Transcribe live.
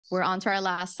We're on to our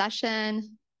last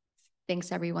session.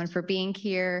 Thanks everyone for being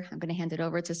here. I'm going to hand it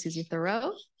over to Susie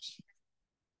Theroux.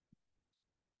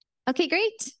 Okay,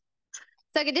 great.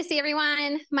 So good to see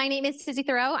everyone. My name is Susie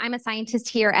Theroux. I'm a scientist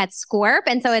here at Squirt,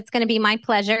 and so it's going to be my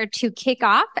pleasure to kick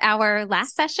off our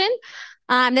last session.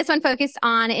 This one focused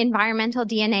on environmental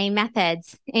DNA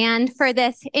methods. And for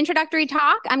this introductory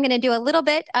talk, I'm going to do a little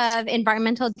bit of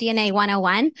environmental DNA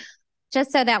 101,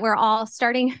 just so that we're all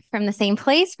starting from the same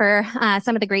place for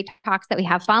some of the great talks that we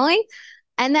have following.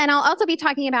 And then I'll also be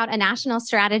talking about a national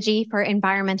strategy for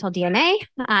environmental DNA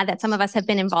that some of us have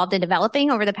been involved in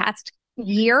developing over the past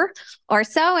year or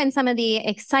so, and some of the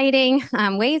exciting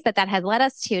ways that has led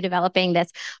us to developing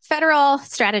this federal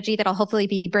strategy that'll hopefully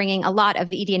be bringing a lot of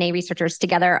eDNA researchers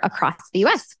together across the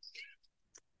US.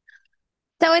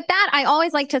 So with that, I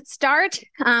always like to start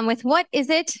with what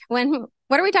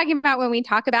are we talking about when we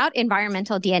talk about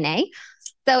environmental DNA?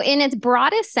 So in its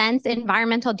broadest sense,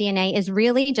 environmental DNA is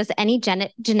really just any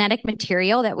genetic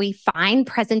material that we find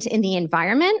present in the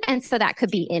environment. And so that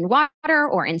could be in water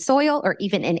or in soil or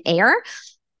even in air.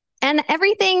 And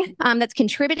everything that's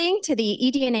contributing to the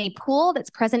eDNA pool that's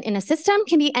present in a system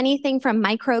can be anything from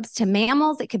microbes to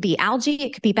mammals. It could be algae,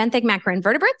 it could be benthic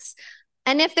macroinvertebrates.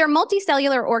 And if they're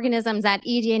multicellular organisms that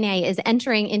eDNA is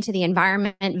entering into the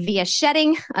environment via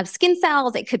shedding of skin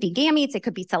cells, it could be gametes, it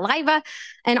could be saliva,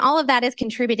 and all of that is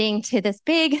contributing to this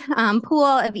big pool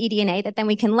of eDNA that then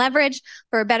we can leverage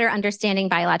for a better understanding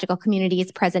biological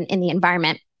communities present in the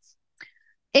environment.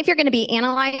 If you're going to be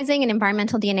analyzing an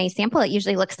environmental DNA sample, it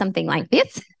usually looks something like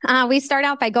this. We start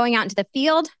out by going out into the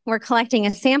field. We're collecting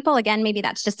a sample. Again, maybe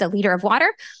that's just a liter of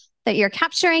water that you're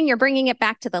capturing, you're bringing it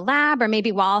back to the lab, or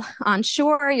maybe while on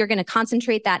shore, you're going to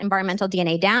concentrate that environmental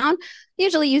DNA down,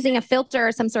 usually using a filter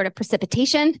or some sort of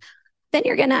precipitation. Then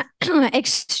you're going to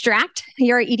extract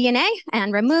your eDNA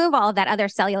and remove all of that other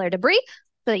cellular debris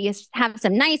so that you have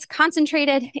some nice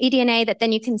concentrated eDNA that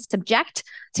then you can subject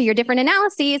to your different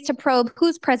analyses to probe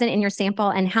who's present in your sample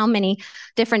and how many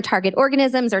different target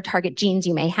organisms or target genes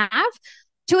you may have.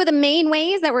 Two of the main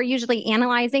ways that we're usually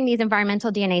analyzing these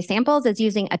environmental DNA samples is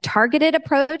using a targeted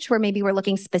approach where maybe we're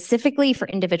looking specifically for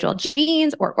individual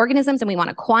genes or organisms and we want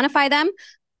to quantify them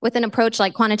with an approach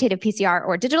like quantitative PCR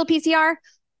or digital PCR.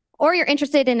 Or you're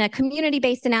interested in a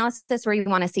community-based analysis where you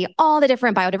want to see all the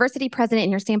different biodiversity present in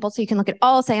your sample so you can look at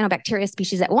all cyanobacteria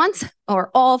species at once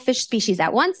or all fish species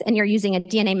at once, and you're using a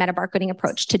DNA metabarcoding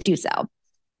approach to do so.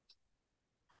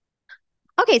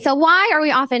 Okay, so why are we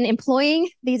often employing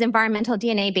these environmental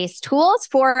DNA-based tools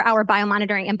for our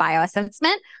biomonitoring and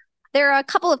bioassessment? There are a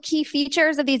couple of key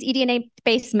features of these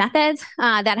eDNA-based methods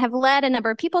that have led a number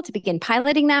of people to begin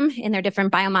piloting them in their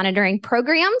different biomonitoring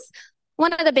programs.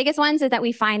 One of the biggest ones is that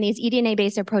we find these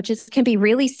eDNA-based approaches can be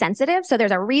really sensitive. So there's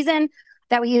a reason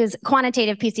that we use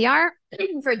quantitative PCR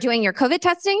for doing your COVID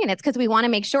testing, and it's because we want to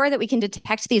make sure that we can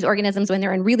detect these organisms when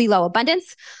they're in really low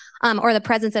abundance. Or the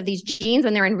presence of these genes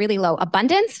when they're in really low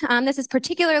abundance. This is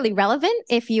particularly relevant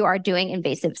if you are doing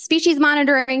invasive species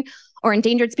monitoring or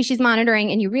endangered species monitoring,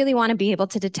 and you really want to be able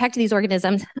to detect these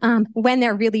organisms when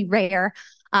they're really rare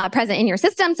present in your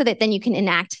system so that then you can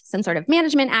enact some sort of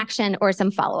management action or some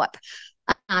follow-up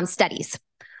studies.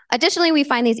 Additionally, we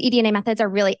find these eDNA methods are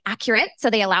really accurate, so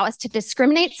they allow us to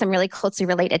discriminate some really closely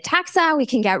related taxa. We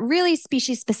can get really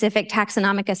species-specific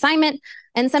taxonomic assignment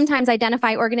and sometimes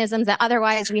identify organisms that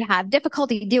otherwise we have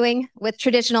difficulty doing with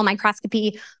traditional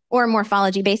microscopy or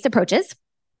morphology-based approaches.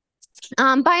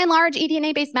 By and large,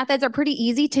 eDNA-based methods are pretty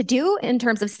easy to do in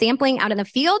terms of sampling out in the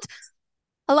field.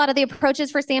 A lot of the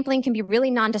approaches for sampling can be really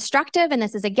non-destructive, and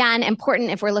this is, again,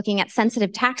 important if we're looking at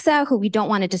sensitive taxa who we don't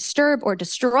want to disturb or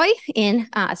destroy in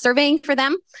surveying for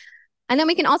them. And then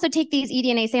we can also take these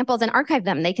eDNA samples and archive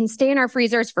them. They can stay in our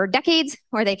freezers for decades,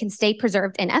 or they can stay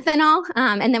preserved in ethanol,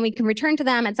 and then we can return to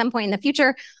them at some point in the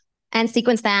future and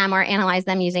sequence them or analyze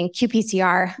them using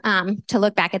qPCR to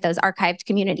look back at those archived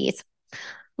communities.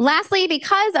 Lastly,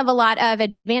 because of a lot of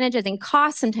advantages in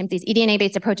cost, sometimes these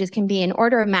eDNA-based approaches can be an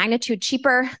order of magnitude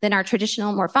cheaper than our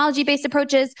traditional morphology-based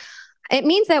approaches. It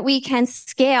means that we can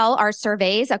scale our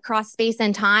surveys across space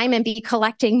and time and be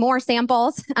collecting more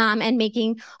samples and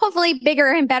making hopefully bigger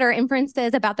and better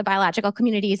inferences about the biological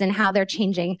communities and how they're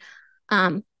changing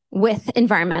with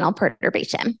environmental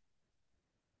perturbation.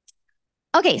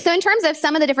 Okay, so in terms of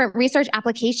some of the different research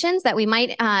applications that we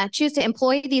might choose to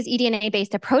employ these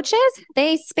eDNA-based approaches,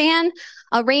 they span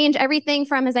a range, everything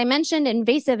from, as I mentioned,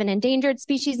 invasive and endangered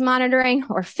species monitoring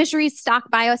or fisheries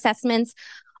stock bioassessments,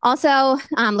 also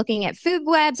looking at food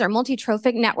webs or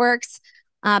multi-trophic networks,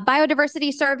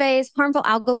 biodiversity surveys, harmful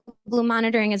algal bloom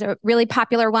monitoring is a really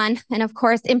popular one, and of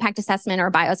course, impact assessment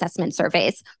or bioassessment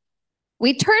surveys.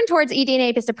 We turn towards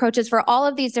eDNA-based approaches for all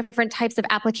of these different types of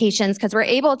applications because we're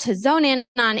able to zone in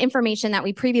on information that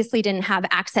we previously didn't have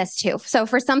access to. So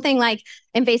for something like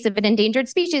invasive and endangered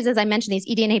species, as I mentioned, these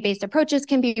eDNA-based approaches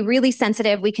can be really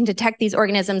sensitive. We can detect these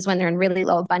organisms when they're in really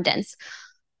low abundance.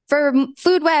 For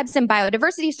food webs and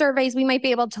biodiversity surveys, we might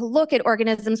be able to look at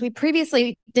organisms we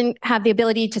previously didn't have the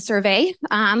ability to survey,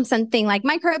 something like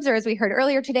microbes, or as we heard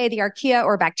earlier today, the archaea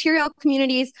or bacterial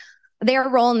communities. Their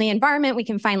role in the environment, we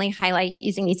can finally highlight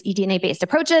using these eDNA-based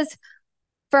approaches.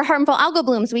 For harmful algal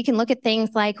blooms, we can look at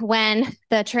things like when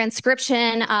the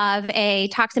transcription of a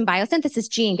toxin biosynthesis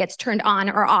gene gets turned on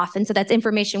or off. And so that's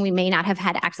information we may not have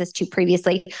had access to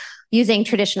previously using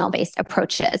traditional-based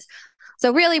approaches.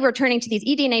 So really, we're turning to these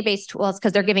eDNA-based tools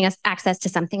because they're giving us access to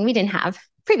something we didn't have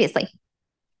previously.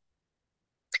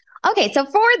 Okay, so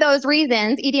for those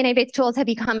reasons, eDNA-based tools have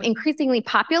become increasingly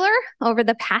popular over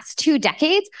the past 2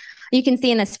 decades. You can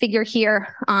see in this figure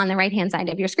here on the right-hand side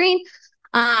of your screen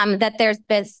that there's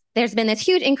been this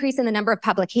huge increase in the number of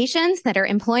publications that are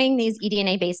employing these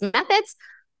eDNA-based methods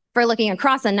for looking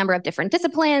across a number of different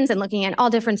disciplines and looking at all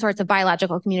different sorts of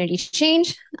biological community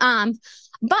change.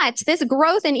 But this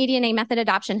growth in eDNA method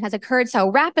adoption has occurred so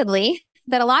rapidly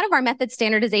that a lot of our method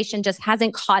standardization just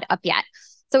hasn't caught up yet.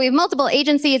 So we have multiple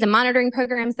agencies and monitoring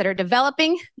programs that are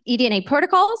developing eDNA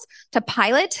protocols to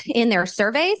pilot in their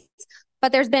surveys,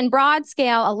 but there's been broad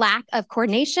scale a lack of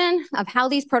coordination of how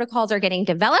these protocols are getting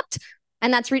developed.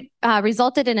 And that's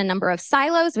resulted in a number of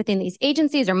silos within these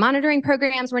agencies or monitoring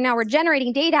programs where now we're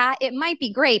generating data. It might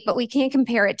be great, but we can't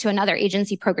compare it to another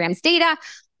agency program's data,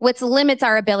 which limits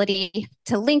our ability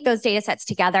to link those data sets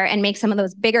together and make some of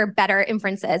those bigger, better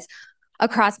inferences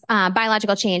across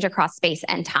biological change across space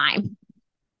and time.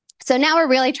 So now we're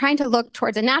really trying to look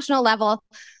towards a national level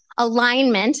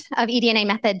alignment of eDNA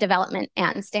method development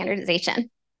and standardization.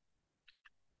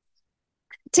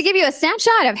 To give you a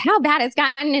snapshot of how bad it's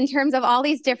gotten in terms of all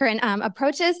these different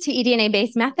approaches to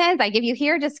eDNA-based methods, I give you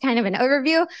here just kind of an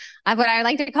overview of what I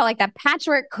like to call like the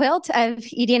patchwork quilt of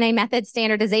eDNA method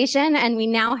standardization. And we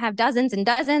now have dozens and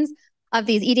dozens of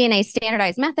these eDNA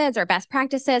standardized methods or best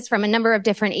practices from a number of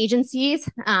different agencies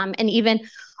and even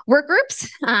work groups,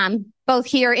 both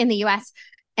here in the US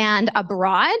and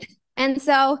abroad. And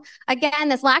so again,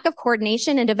 this lack of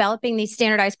coordination in developing these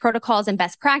standardized protocols and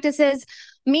best practices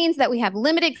means that we have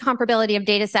limited comparability of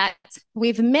data sets.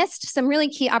 We've missed some really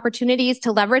key opportunities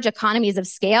to leverage economies of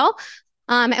scale.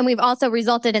 And we've also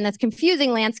resulted in this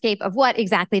confusing landscape of what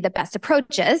exactly the best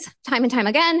approach is. Time and time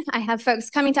again, I have folks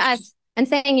coming to us and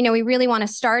saying, you know, we really want to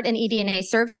start an eDNA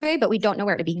survey, but we don't know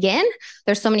where to begin.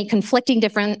 There's so many conflicting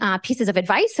different pieces of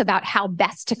advice about how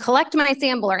best to collect my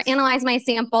sample or analyze my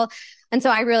sample. And so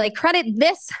I really credit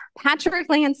this patchwork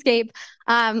landscape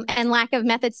and lack of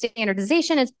method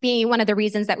standardization as being one of the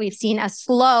reasons that we've seen a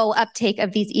slow uptake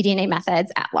of these eDNA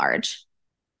methods at large.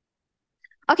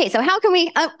 Okay, so how can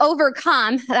we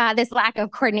overcome this lack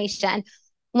of coordination?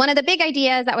 One of the big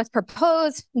ideas that was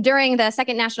proposed during the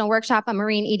second national workshop on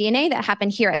marine eDNA that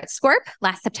happened here at Scorp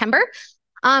last September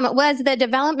was the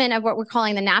development of what we're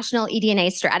calling the National eDNA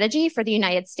Strategy for the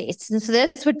United States. And so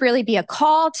this would really be a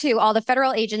call to all the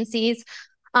federal agencies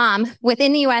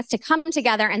within the US to come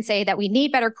together and say that we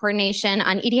need better coordination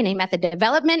on eDNA method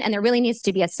development, and there really needs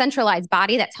to be a centralized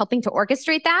body that's helping to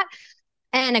orchestrate that,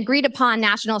 and agreed upon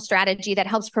national strategy that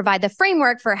helps provide the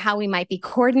framework for how we might be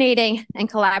coordinating and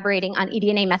collaborating on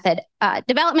eDNA method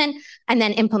development and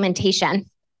then implementation.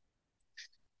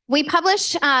 We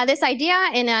published this idea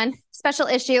in a special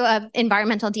issue of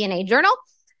Environmental DNA Journal.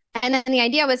 And then the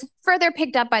idea was further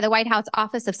picked up by the White House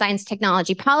Office of Science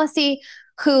Technology Policy,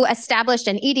 who established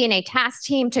an eDNA task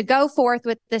team to go forth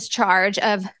with this charge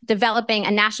of developing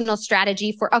a national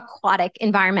strategy for aquatic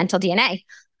environmental DNA.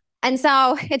 And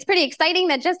so it's pretty exciting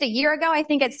that just a year ago, I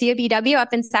think at CABW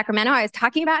up in Sacramento, I was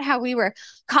talking about how we were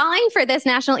calling for this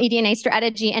national eDNA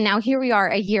strategy. And now here we are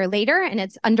a year later and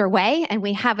it's underway. And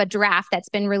we have a draft that's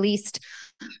been released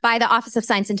by the Office of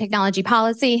Science and Technology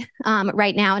Policy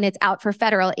right now, and it's out for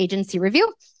federal agency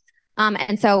review.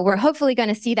 And so we're hopefully going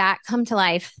to see that come to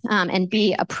life and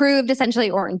be approved essentially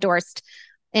or endorsed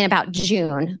in about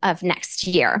June of next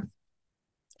year.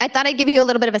 I thought I'd give you a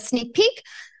little bit of a sneak peek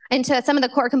into some of the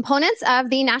core components of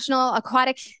the National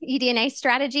Aquatic eDNA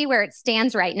Strategy, where it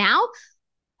stands right now.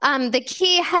 The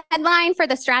key headline for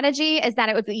the strategy is that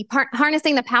it would be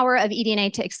harnessing the power of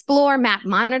eDNA to explore, map,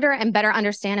 monitor, and better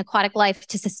understand aquatic life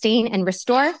to sustain and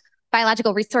restore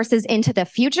biological resources into the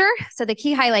future. So the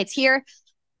key highlights here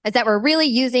is that we're really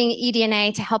using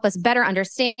eDNA to help us better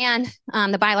understand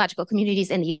the biological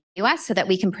communities in the US so that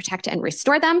we can protect and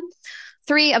restore them.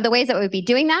 3 of the ways that we would be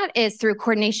doing that is through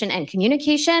coordination and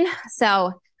communication.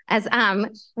 So as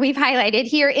we've highlighted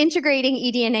here, integrating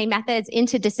eDNA methods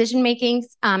into decision-making,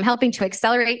 helping to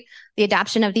accelerate the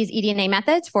adoption of these eDNA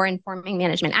methods for informing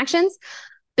management actions,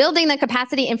 building the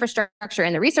capacity, infrastructure,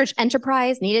 and the research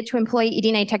enterprise needed to employ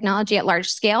eDNA technology at large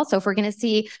scale. So if we're going to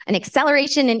see an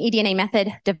acceleration in eDNA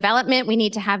method development, we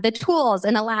need to have the tools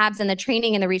and the labs and the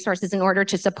training and the resources in order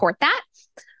to support that.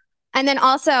 And then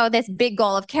also this big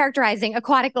goal of characterizing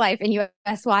aquatic life in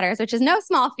U.S. waters, which is no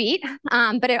small feat,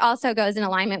 but it also goes in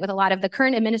alignment with a lot of the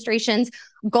current administration's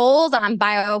goals on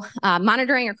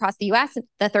biomonitoring across the U.S.,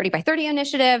 the 30 by 30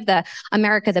 initiative, the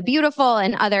America the Beautiful,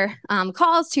 and other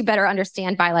calls to better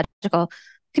understand biological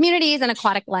communities and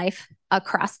aquatic life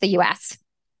across the U.S.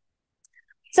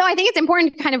 So I think it's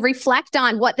important to kind of reflect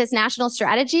on what this national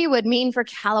strategy would mean for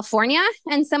California.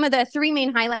 And some of the three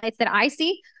main highlights that I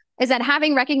see is that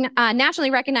having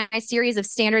nationally recognized series of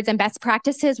standards and best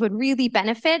practices would really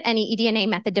benefit any eDNA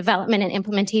method development and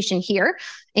implementation here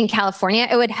in California.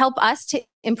 It would help us to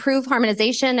improve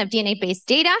harmonization of DNA-based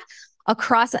data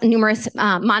across numerous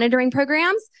monitoring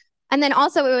programs. And then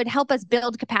also it would help us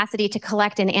build capacity to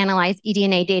collect and analyze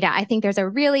eDNA data. I think there's a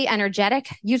really energetic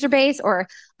user base or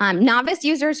novice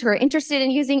users who are interested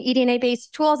in using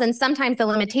eDNA-based tools, and sometimes the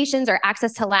limitations are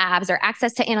access to labs or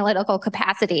access to analytical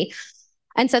capacity.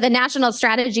 And so the national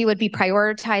strategy would be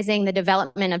prioritizing the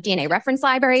development of DNA reference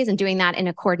libraries and doing that in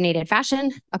a coordinated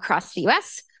fashion across the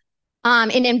US.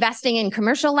 In investing in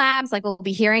commercial labs, like we'll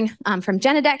be hearing from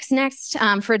Genidaqs next,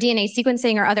 for DNA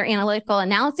sequencing or other analytical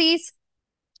analyses.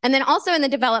 And then also in the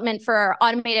development for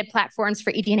automated platforms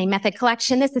for eDNA method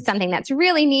collection. This is something that's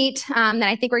really neat that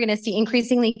I think we're going to see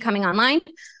increasingly coming online,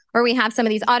 where we have some of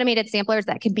these automated samplers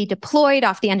that can be deployed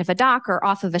off the end of a dock or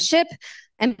off of a ship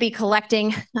and be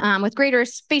collecting with greater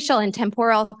spatial and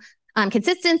temporal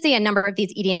consistency a number of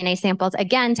these eDNA samples,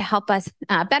 again, to help us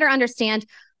better understand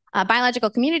biological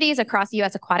communities across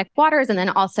U.S. aquatic waters, and then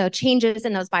also changes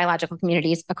in those biological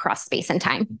communities across space and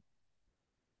time.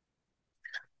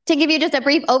 To give you just a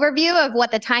brief overview of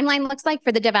what the timeline looks like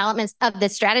for the development of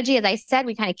this strategy, as I said,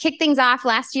 we kind of kicked things off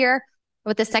last year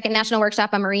with the second national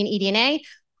workshop on marine eDNA.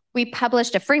 We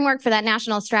published a framework for that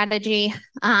national strategy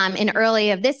in early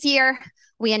of this year.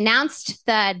 We announced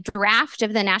the draft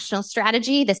of the national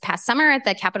strategy this past summer at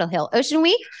the Capitol Hill Ocean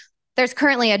Week. There's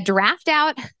currently a draft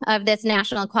out of this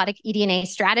national aquatic eDNA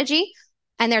strategy,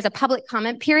 and there's a public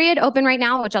comment period open right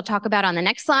now, which I'll talk about on the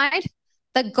next slide.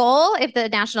 The goal, if the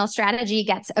national strategy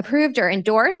gets approved or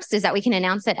endorsed, is that we can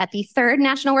announce it at the third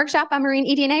national workshop on marine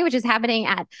eDNA, which is happening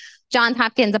at Johns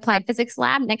Hopkins Applied Physics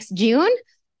Lab next June.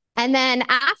 And then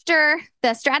after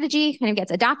the strategy kind of gets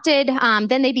adopted,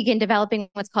 then they begin developing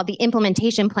what's called the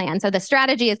implementation plan. So the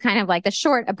strategy is kind of like the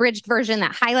short, abridged version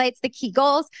that highlights the key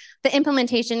goals. The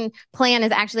implementation plan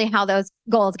is actually how those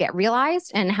goals get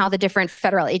realized and how the different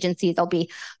federal agencies will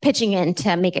be pitching in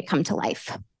to make it come to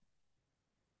life.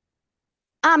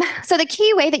 So the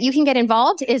key way that you can get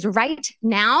involved is right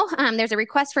now. There's a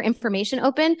request for information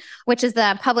open, which is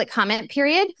the public comment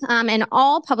period. And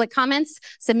all public comments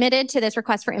submitted to this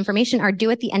request for information are due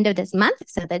at the end of this month,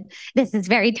 so that this is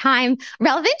very time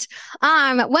relevant.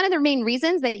 One of the main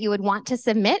reasons that you would want to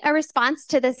submit a response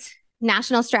to this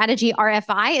national strategy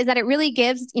RFI is that it really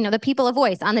gives the people a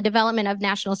voice on the development of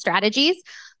national strategies.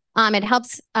 It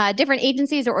helps different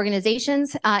agencies or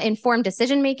organizations inform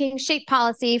decision-making, shape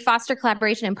policy, foster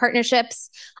collaboration and partnerships.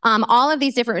 All of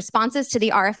these different responses to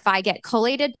the RFI get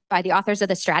collated by the authors of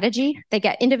the strategy. They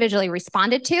get individually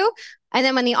responded to. And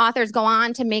then when the authors go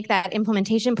on to make that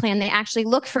implementation plan, they actually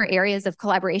look for areas of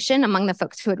collaboration among the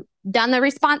folks who had done the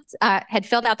response, had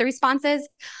filled out the responses.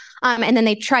 And then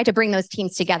they try to bring those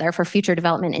teams together for future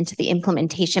development into the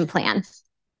implementation plan.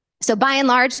 So by and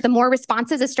large, the more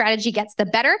responses a strategy gets, the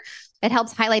better. It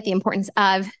helps highlight the importance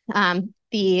of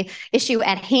the issue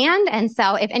at hand. And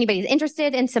so if anybody's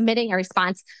interested in submitting a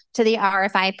response to the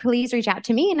RFI, please reach out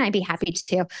to me and I'd be happy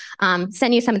to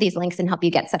send you some of these links and help you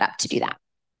get set up to do that.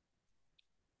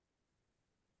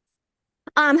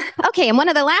 Okay, and one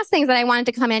of the last things that I wanted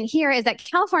to comment here is that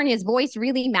California's voice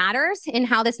really matters in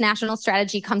how this national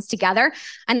strategy comes together.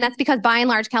 And that's because by and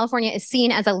large, California is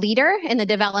seen as a leader in the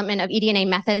development of eDNA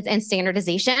methods and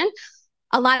standardization.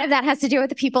 A lot of that has to do with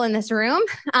the people in this room.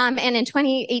 And in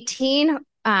 2018,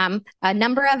 a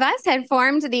number of us had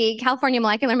formed the California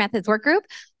Molecular Methods Workgroup,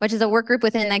 which is a work group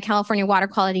within the California Water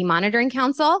Quality Monitoring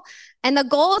Council. And the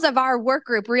goals of our work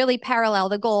group really parallel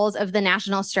the goals of the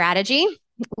national strategy.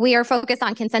 We are focused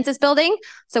on consensus building.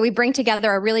 So we bring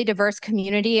together a really diverse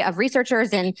community of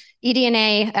researchers and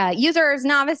eDNA users,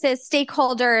 novices,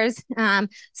 stakeholders,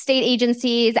 state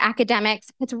agencies, academics.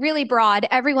 It's really broad.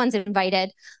 Everyone's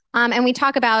invited. And we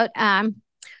talk about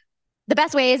the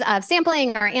best ways of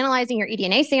sampling or analyzing your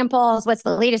eDNA samples, what's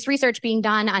the latest research being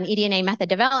done on eDNA method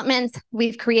developments.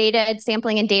 We've created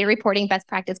sampling and data reporting best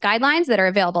practice guidelines that are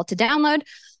available to download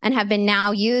and have been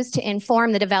now used to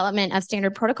inform the development of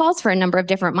standard protocols for a number of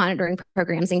different monitoring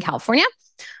programs in California.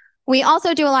 We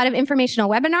also do a lot of informational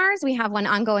webinars. We have one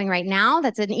ongoing right now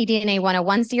that's an eDNA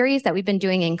 101 series that we've been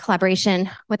doing in collaboration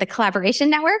with the Collaboration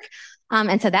Network.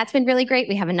 And so that's been really great.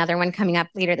 We have another one coming up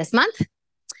later this month.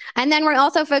 And then we're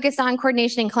also focused on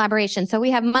coordination and collaboration. So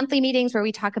we have monthly meetings where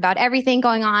we talk about everything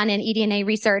going on in eDNA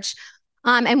research.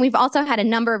 And we've also had a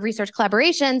number of research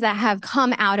collaborations that have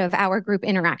come out of our group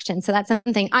interaction. So that's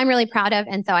something I'm really proud of.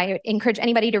 And so I encourage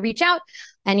anybody to reach out,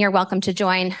 and you're welcome to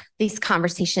join these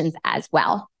conversations as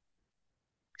well.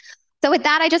 So with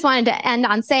that, I just wanted to end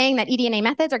on saying that eDNA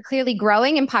methods are clearly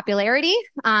growing in popularity.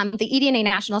 The eDNA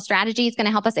National Strategy is going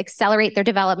to help us accelerate their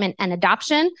development and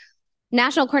adoption.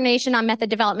 National coordination on method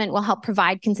development will help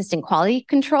provide consistent quality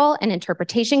control and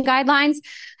interpretation guidelines.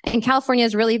 And California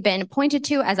has really been pointed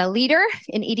to as a leader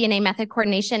in eDNA method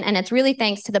coordination. And it's really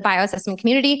thanks to the bioassessment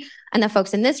community and the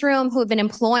folks in this room who have been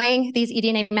employing these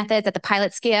eDNA methods at the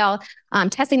pilot scale,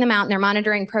 testing them out in their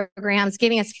monitoring programs,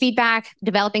 giving us feedback,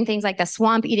 developing things like the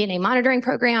SWAMP eDNA monitoring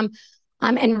program.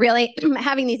 And really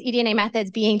having these eDNA methods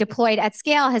being deployed at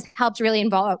scale has helped really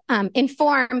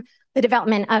inform the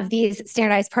development of these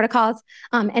standardized protocols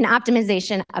and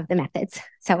optimization of the methods.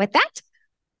 So with that,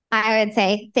 I would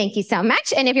say thank you so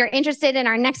much. And if you're interested in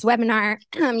our next webinar,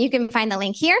 you can find the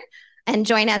link here and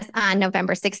join us on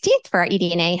November 16th for our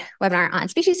eDNA webinar on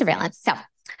species surveillance. So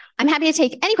I'm happy to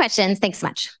take any questions. Thanks so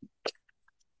much.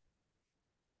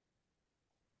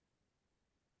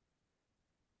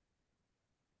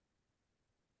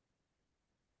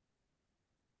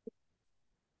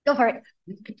 Go for it.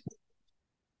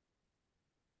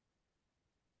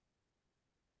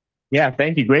 Yeah,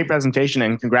 thank you. Great presentation,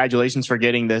 and congratulations for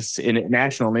getting this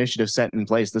national initiative set in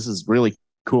place. This is really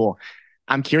cool.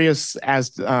 I'm curious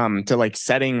as to like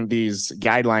setting these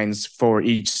guidelines for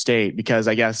each state, because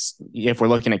I guess if we're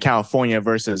looking at California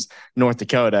versus North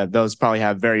Dakota, those probably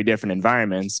have very different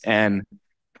environments. And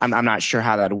I'm not sure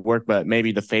how that would work, but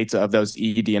maybe the fates of those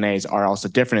eDNAs are also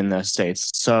different in those states.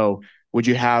 So would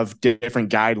you have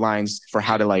different guidelines for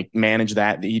how to like manage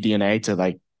that, the eDNA, to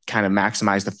like kind of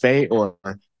maximize the fate, or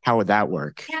how would that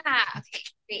work? Yeah,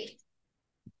 great.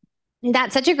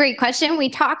 That's such a great question. We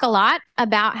talk a lot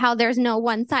about how there's no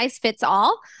one size fits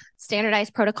all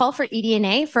standardized protocol for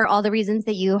eDNA for all the reasons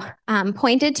that you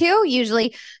pointed to.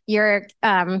 Usually you're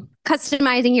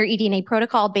customizing your eDNA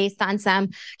protocol based on some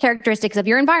characteristics of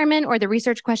your environment or the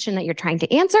research question that you're trying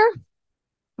to answer.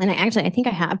 And I think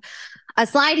I have a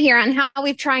slide here on how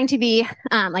we've trying to be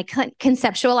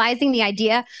conceptualizing the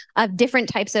idea of different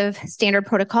types of standard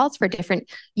protocols for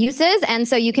different uses. And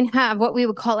so you can have what we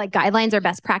would call like guidelines or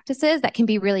best practices that can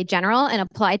be really general and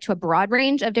applied to a broad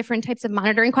range of different types of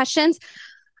monitoring questions.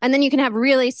 And then you can have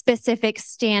really specific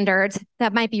standards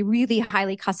that might be really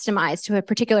highly customized to a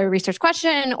particular research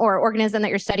question or organism that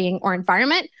you're studying or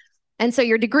environment. And so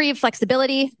your degree of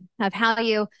flexibility of how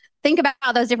you think about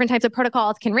how those different types of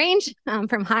protocols can range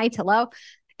from high to low,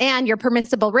 and your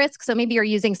permissible risk. So maybe you're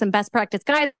using some best practice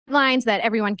guidelines that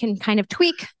everyone can kind of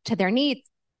tweak to their needs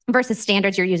versus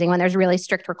standards you're using when there's really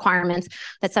strict requirements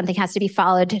that something has to be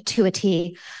followed to a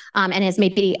T and is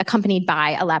maybe accompanied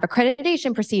by a lab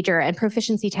accreditation procedure and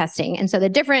proficiency testing. And so the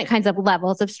different kinds of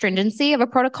levels of stringency of a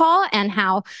protocol and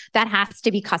how that has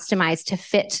to be customized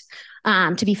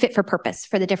to be fit for purpose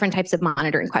for the different types of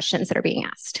monitoring questions that are being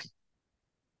asked.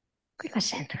 Great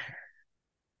question.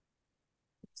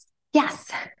 Yes.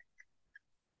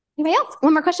 Anybody else?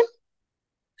 One more question?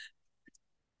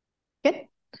 Good.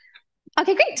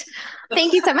 Okay, great.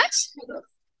 Thank you so much.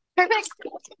 Perfect.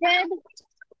 Good.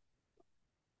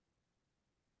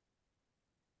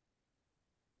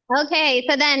 Okay,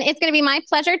 so then it's going to be my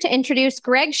pleasure to introduce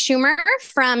Greg Schumer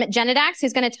from Genidaqs,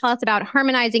 who's going to tell us about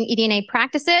harmonizing eDNA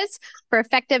practices for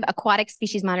effective aquatic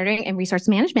species monitoring and resource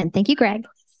management. Thank you, Greg.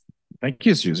 Thank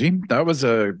you, Susie. That was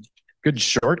a good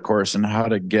short course on how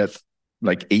to get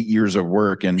like 8 years of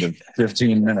work into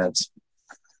 15 minutes.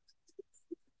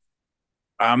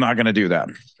 I'm not going to do that.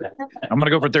 I'm going to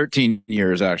go for 13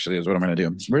 years, actually, is what I'm going to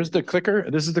do. Where's the clicker?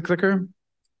 This is the clicker?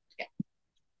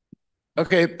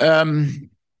 Okay.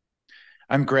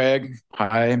 I'm Greg.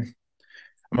 Hi. I'm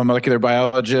a molecular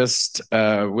biologist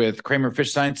with Cramer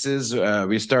Fish Sciences.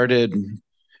 We started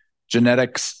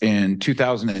Genidaqs in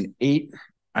 2008.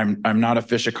 I'm not a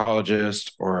fish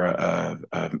ecologist or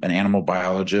an animal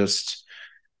biologist.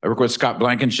 I work with Scott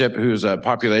Blankenship, who's a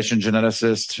population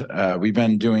geneticist. We've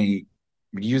been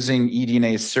using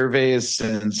eDNA surveys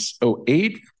since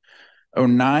 2008.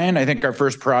 2009, I think our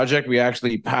first project, we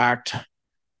actually packed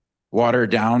water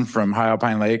down from high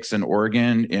alpine lakes in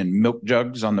Oregon in milk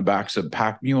jugs on the backs of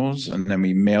pack mules. And then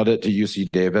we mailed it to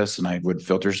UC Davis and I would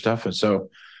filter stuff. And so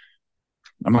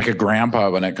I'm like a grandpa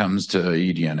when it comes to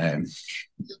eDNA.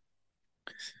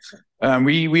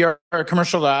 We are a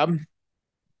commercial lab.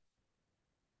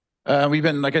 We've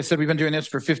been, like I said, we've been doing this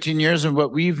for 15 years, and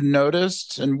what we've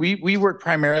noticed, and we work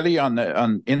primarily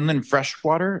on inland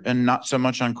freshwater and not so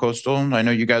much on coastal. I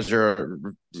know you guys are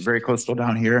very coastal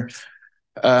down here.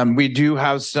 We do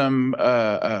have some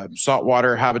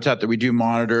saltwater habitat that we do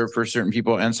monitor for certain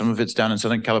people, and some of it's down in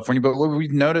Southern California. But what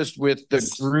we've noticed with the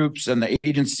groups and the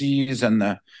agencies and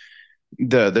the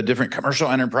different commercial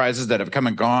enterprises that have come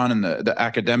and gone, and the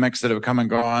academics that have come and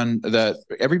gone, that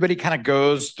everybody kind of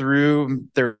goes through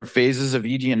their phases of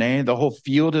eDNA. The whole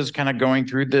field is kind of going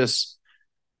through this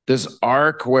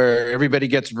arc where everybody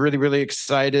gets really, really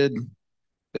excited.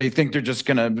 They think they're just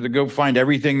going to go find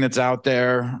everything that's out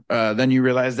there. Then you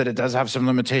realize that it does have some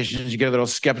limitations. You get a little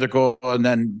skeptical, and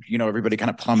then, everybody kind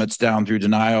of plummets down through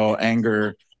denial,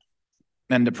 anger,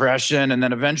 and depression. And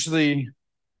then eventually,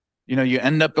 you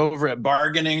end up over at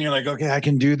bargaining. You're like, okay, I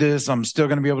can do this. I'm still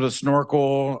going to be able to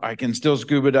snorkel. I can still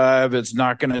scuba dive. It's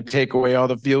not going to take away all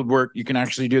the field work. You can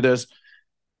actually do this.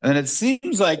 And it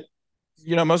seems like,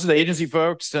 most of the agency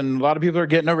folks and a lot of people are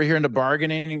getting over here into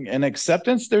bargaining and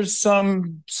acceptance. There's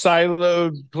some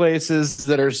siloed places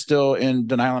that are still in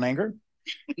denial and anger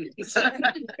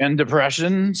and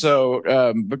depression. So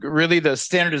but really the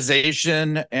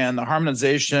standardization and the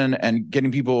harmonization and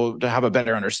getting people to have a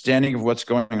better understanding of what's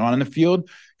going on in the field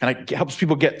kind of helps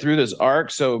people get through this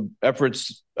arc. So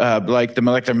efforts like the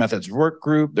Molecular Methods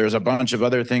Workgroup, there's a bunch of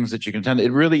other things that you can attend.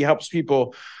 It really helps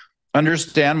people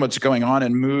understand what's going on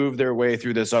and move their way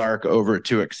through this arc over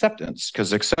to acceptance,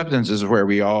 because acceptance is where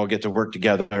we all get to work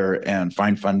together and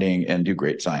find funding and do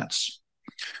great science.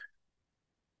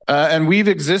 And we've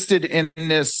existed in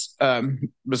this kind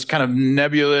of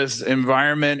nebulous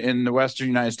environment in the Western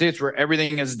United States where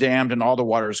everything is dammed and all the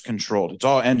water is controlled. It's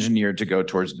all engineered to go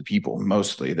towards the people,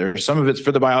 mostly. There's some of it's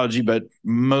for the biology, but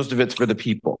most of it's for the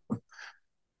people.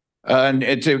 And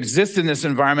to exist in this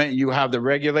environment, you have the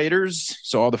regulators,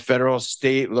 so all the federal,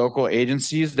 state, local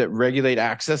agencies that regulate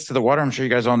access to the water. I'm sure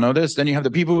you guys all know this. Then you have the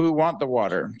people who want the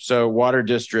water, so water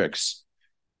districts,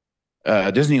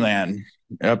 Disneyland.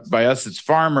 Up by us, it's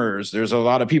farmers. There's a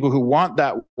lot of people who want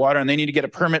that water, and they need to get a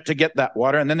permit to get that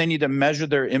water, and then they need to measure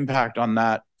their impact on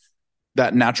that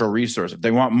natural resource. If they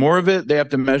want more of it, they have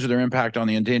to measure their impact on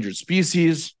the endangered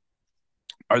species.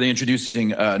 Are they introducing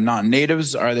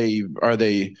non-natives? Are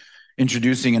they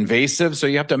introducing invasive? So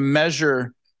you have to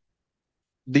measure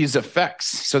these effects.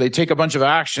 So they take a bunch of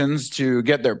actions to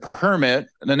get their permit,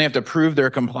 and then they have to prove their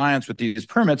compliance with these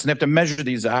permits, and they have to measure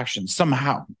these actions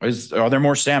somehow. Are there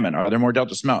more salmon? Are there more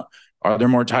delta smelt? Are there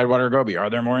more tidewater goby? Are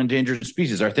there more endangered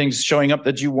species? Are things showing up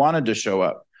that you wanted to show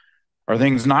up? Are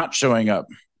things not showing up?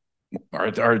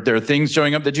 Are there things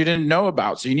showing up that you didn't know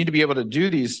about? So you need to be able to do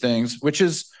these things, which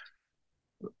is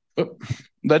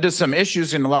led to some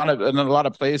issues in a lot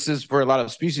of places. For a lot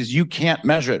of species, you can't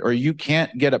measure it, or you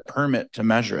can't get a permit to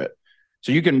measure it.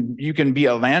 So you can be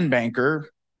a land banker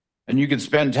and you can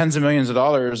spend tens of millions of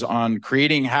dollars on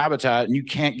creating habitat, and you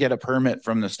can't get a permit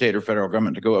from the state or federal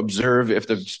government to go observe if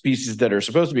the species that are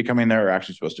supposed to be coming there are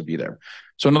actually supposed to be there.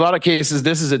 So in a lot of cases,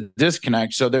 this is a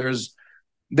disconnect. So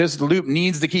this loop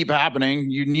needs to keep happening.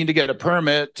 You need to get a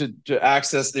permit to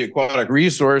access the aquatic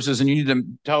resources, and you need to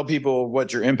tell people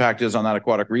what your impact is on that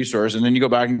aquatic resource. And then you go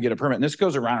back and get a permit. And this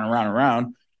goes around and around and around.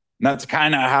 And that's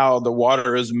kind of how the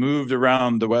water is moved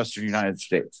around the Western United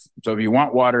States. So if you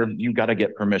want water, you got to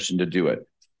get permission to do it.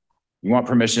 You want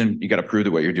permission, you got to prove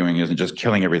that what you're doing isn't just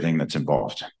killing everything that's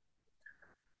involved.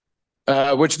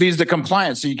 Which leads to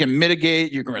compliance. So you can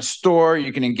mitigate, you can restore,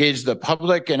 you can engage the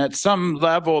public, and at some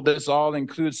level, this all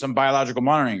includes some biological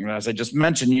monitoring. As I just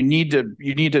mentioned, you need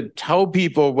to tell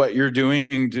people what you're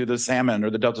doing to the salmon or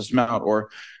the delta smelt or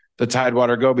the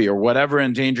tidewater goby or whatever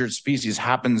endangered species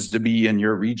happens to be in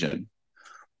your region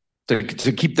to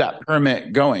keep that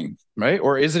permit going, right?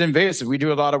 Or is it invasive? We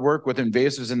do a lot of work with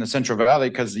invasives in the Central Valley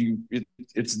because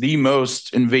it's the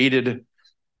most invaded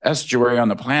estuary on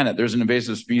the planet. There's an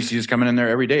invasive species coming in there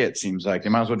every day. It seems like they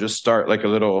might as well just start like a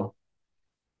little,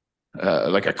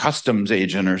 like a customs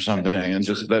agent or something, and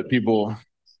just let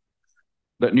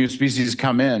new species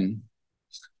come in.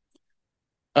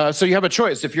 So you have a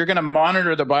choice. If you're going to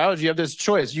monitor the biology, you have this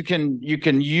choice. You can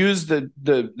use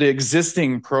the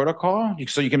existing protocol,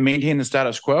 so you can maintain the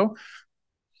status quo,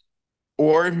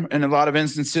 Or in a lot of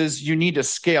instances, you need to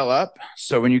scale up.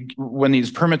 So when these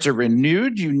permits are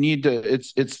renewed, you need to,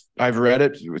 I've read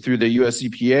it through the US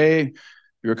EPA,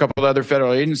 through a couple of other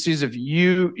federal agencies. If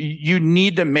you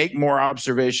need to make more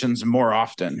observations more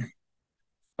often.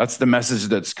 That's the message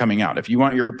that's coming out. If you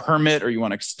want your permit or you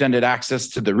want extended access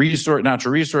to the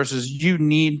natural resources, you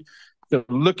need to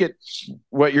look at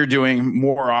what you're doing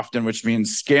more often, which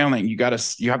means scaling. You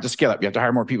have to scale up. You have to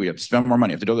hire more people. You have to spend more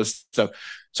money. You have to do all this stuff.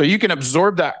 So you can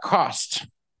absorb that cost. A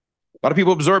lot of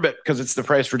people absorb it because it's the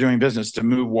price for doing business to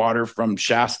move water from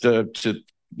Shasta to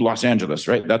Los Angeles,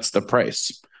 right? That's the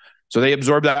price. So they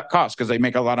absorb that cost because they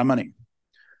make a lot of money.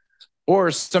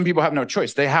 Or some people have no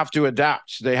choice. They have to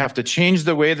adapt. They have to change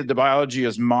the way that the biology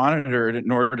is monitored in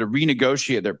order to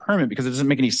renegotiate their permit because it doesn't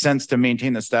make any sense to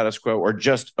maintain the status quo or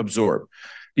just absorb.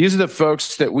 These are the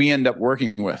folks that we end up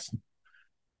working with,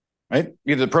 right?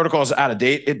 Either the protocol is out of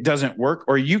date, it doesn't work,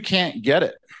 or you can't get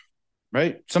it,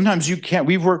 right? Sometimes you can't.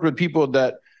 We've worked with people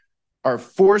that are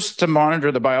forced to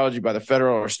monitor the biology by the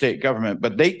federal or state government,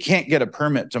 but they can't get a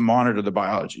permit to monitor the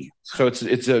biology. So it's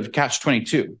a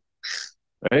catch-22.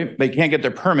 Right? They can't get their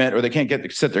permit or they can't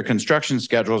set their construction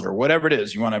schedules or whatever it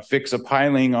is. You want to fix a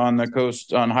piling on the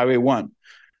coast on Highway 1.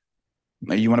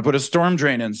 You want to put a storm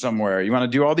drain in somewhere. You want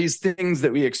to do all these things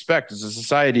that we expect as a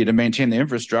society to maintain the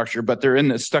infrastructure, but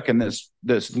they're stuck in this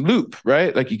loop,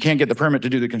 right? Like you can't get the permit to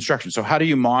do the construction. So how do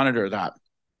you monitor that?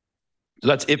 So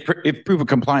that's if proof of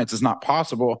compliance is not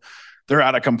possible, they're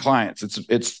out of compliance.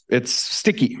 It's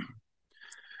sticky.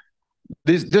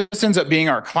 This ends up being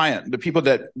our client, the people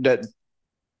that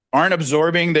aren't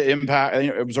absorbing the impact,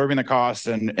 absorbing the costs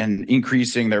and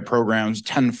increasing their programs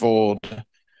tenfold.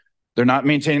 They're not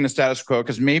maintaining the status quo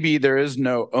because maybe there is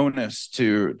no onus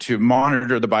to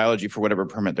monitor the biology for whatever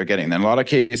permit they're getting. In a lot of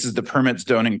cases, the permits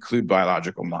don't include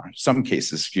biological monitoring. Some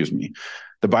cases, excuse me.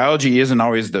 The biology isn't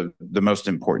always the most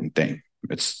important thing.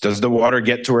 Does the water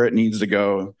get to where it needs to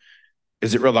go?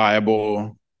 Is it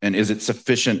reliable? And is it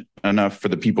sufficient enough for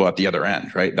the people at the other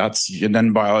end, right? And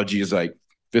then biology is like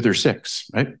 5th or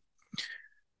 6th, right?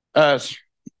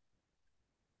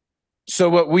 So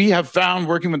what we have found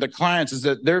working with the clients is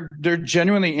that they're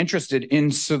genuinely interested in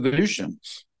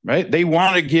solutions, right? They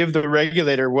want to give the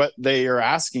regulator what they are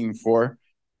asking for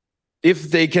if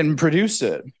they can produce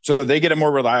it. So they get a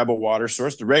more reliable water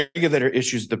source. The regulator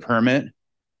issues the permit.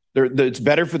 It's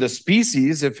better for the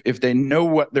species if they know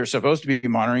what they're supposed to be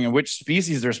monitoring and which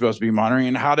species they're supposed to be monitoring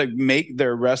and how to make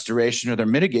their restoration or their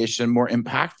mitigation more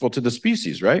impactful to the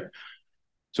species, right?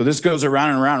 So this goes around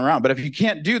and around and around. But if you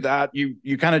can't do that,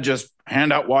 you kind of just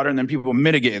hand out water and then people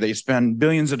mitigate. They spend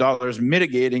billions of dollars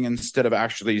mitigating instead of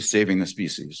actually saving the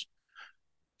species.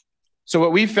 So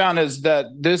what we found is that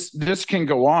this can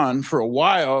go on for a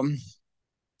while.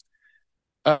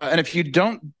 And if you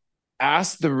don't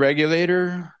ask the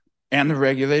regulator and the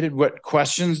regulated what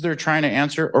questions they're trying to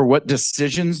answer or what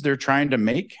decisions they're trying to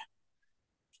make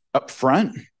up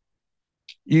front,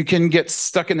 you can get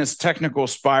stuck in this technical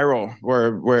spiral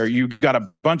where you've got a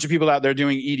bunch of people out there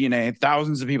doing eDNA,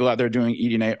 thousands of people out there doing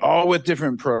eDNA, all with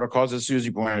different protocols, as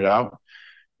Susie pointed out,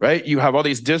 right? You have all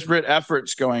these disparate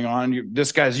efforts going on.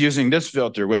 This guy's using this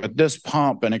filter with this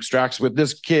pump and extracts with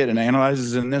this kit and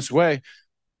analyzes in this way.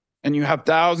 And you have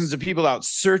thousands of people out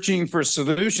searching for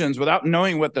solutions without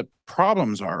knowing what the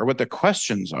problems are or what the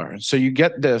questions are. So you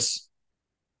get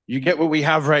what we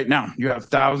have right now. You have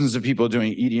thousands of people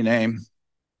doing eDNA.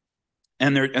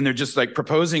 And they're just like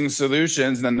proposing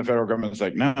solutions. And then the federal government is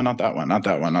like, no, not that one, not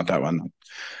that one, not that one.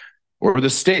 Or the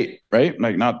state, right?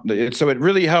 Like so it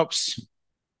really helps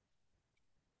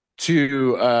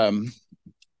to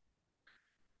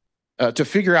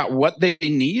figure out what they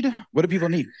need. What do people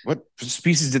need? What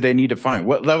species do they need to find?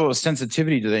 What level of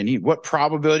sensitivity do they need? What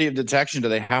probability of detection do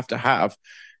they have to have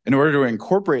in order to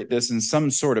incorporate this in some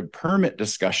sort of permit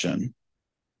discussion?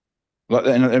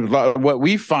 And what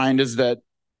we find is that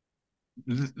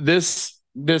this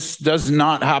does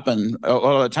not happen a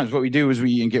lot of the times. What we do is when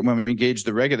we engage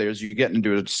the regulators, you get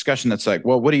into a discussion that's like,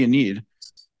 well, what do you need?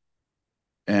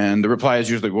 And the reply is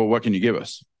usually, well, what can you give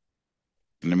us?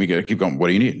 And then we keep going, what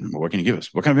do you need? Well, what can you give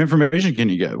us? What kind of information can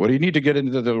you get? What do you need to get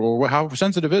into well, how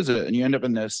sensitive is it? And you end up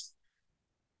in this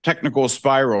technical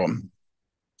spiral.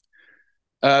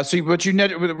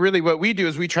 Really what we do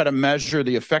is we try to measure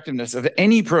the effectiveness of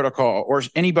any protocol or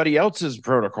anybody else's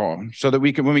protocol so that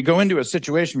we can, when we go into a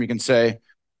situation, we can say,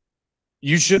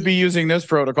 you should be using this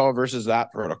protocol versus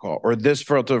that protocol or this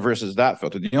filter versus that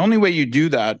filter. The only way you do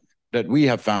that we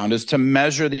have found is to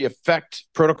measure the effect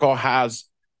protocol has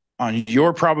on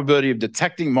your probability of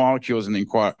detecting molecules in the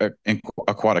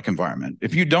aquatic environment.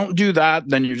 If you don't do that,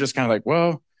 then you're just kind of like,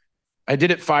 well, I did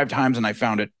it 5 times and I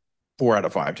found it 4 out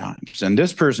of 5 times. And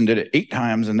this person did it 8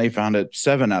 times and they found it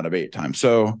 7 out of 8 times.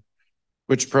 So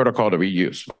which protocol do we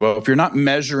use? Well, if you're not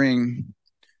measuring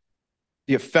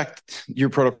the effect your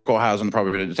protocol has on the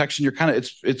probability of detection, you're kind of,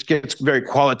 it gets very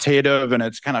qualitative, and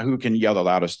it's kind of who can yell the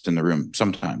loudest in the room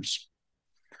sometimes.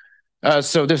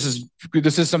 So this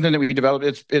is something that we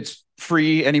developed. It's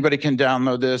free. Anybody can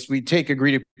download this. We take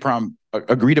agreed upon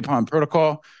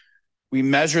protocol. We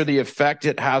measure the effect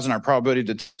it has on our probability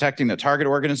of detecting the target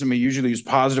organism. We usually use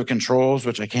positive controls,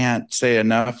 which I can't say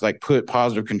enough, like put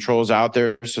positive controls out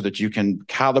there so that you can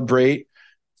calibrate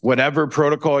whatever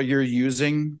protocol you're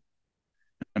using.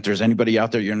 If there's anybody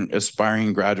out there, you're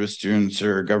aspiring graduate students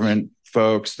or government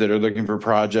folks that are looking for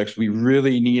projects, we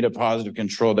really need a positive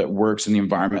control that works in the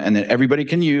environment and that everybody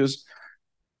can use,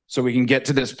 so we can get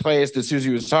to this place that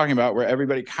Susie was talking about where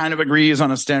everybody kind of agrees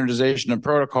on a standardization of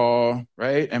protocol,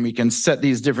 right? And we can set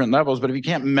these different levels, but if you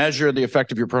can't measure the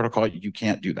effect of your protocol, you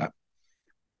can't do that.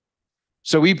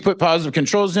 So we put positive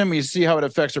controls in, we see how it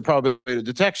affects our probability of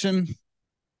detection.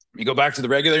 We go back to the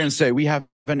regulator and say, we have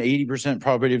an 80%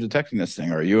 probability of detecting this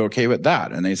thing. Are you okay with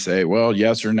that? And they say, well,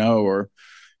 yes or no, or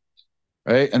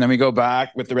right. And then we go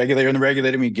back with the regulator, and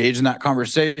we engage in that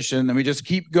conversation, and we just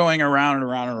keep going around and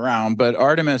around and around. But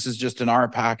Artemis is just an R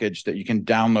package that you can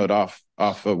download off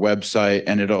a website,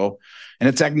 and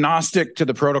it's agnostic to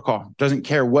the protocol. Doesn't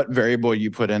care what variable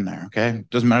you put in there. Okay.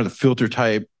 Doesn't matter the filter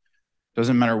type.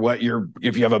 Doesn't matter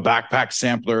if you have a backpack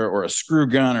sampler or a screw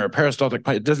gun or a peristaltic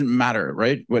pipe, it doesn't matter,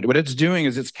 right? What it's doing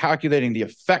is it's calculating the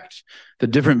effect the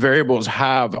different variables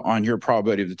have on your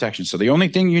probability of detection. So the only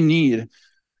thing you need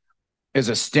is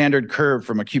a standard curve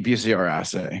from a qPCR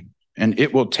assay. And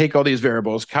it will take all these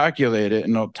variables, calculate it,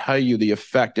 and it'll tell you the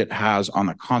effect it has on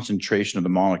the concentration of the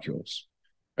molecules,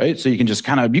 right? So you can just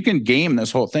you can game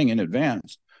this whole thing in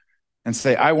advance and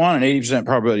say, I want an 80%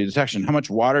 probability of detection. How much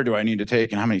water do I need to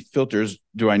take, and how many filters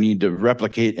do I need to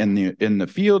replicate in the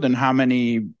field, and how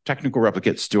many technical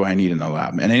replicates do I need in the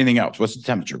lab, and anything else? What's the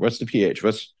temperature? What's the pH?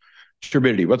 What's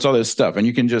turbidity? What's all this stuff? And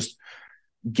you can just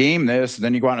game this, and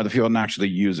then you go out into the field and actually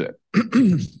use it.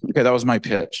 Okay, that was my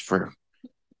pitch for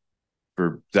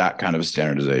that kind of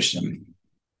standardization.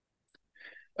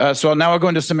 So now I'll go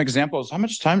into some examples. How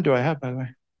much time do I have, by the way?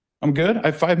 I'm good? I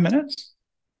have 5 minutes?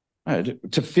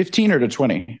 To 15 or to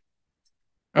 20?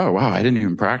 Oh, wow, I didn't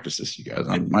even practice this, you guys.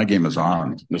 My game is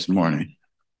on this morning.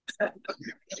 So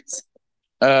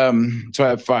I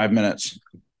have 5 minutes.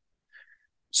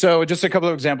 So just a couple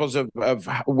of examples of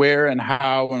where and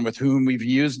how and with whom we've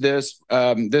used this.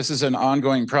 This is an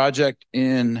ongoing project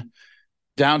in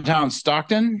downtown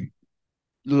Stockton,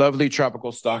 lovely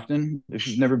tropical Stockton. If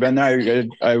you've never been there,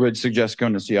 I would suggest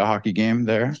going to see a hockey game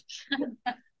there.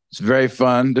 It's very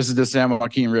fun. This is the San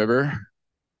Joaquin River,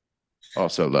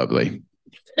 also lovely.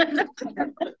 This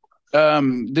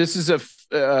is a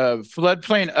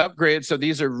floodplain upgrade. So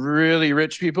these are really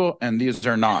rich people, and these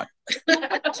are not.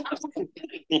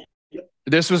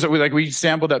 This was like, we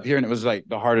sampled up here, and it was like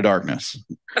the heart of darkness.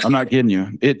 I'm not kidding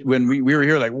you. When we were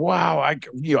here, like, wow, I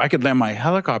could land my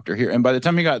helicopter here. And by the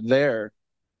time we got there,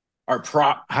 our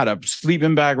prop had a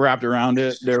sleeping bag wrapped around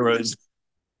it. There was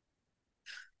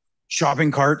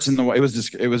shopping carts in the way. It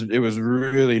was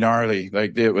really gnarly.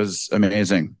 Like, it was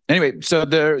amazing. Anyway, so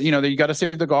you got to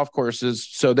save the golf courses.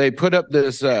 So they put up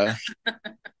this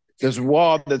this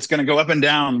wall that's going to go up and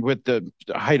down with the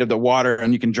height of the water,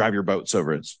 and you can drive your boats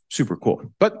over. It's super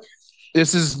cool. But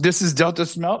this is Delta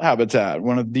smelt habitat,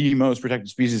 one of the most protected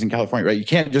species in California, right? You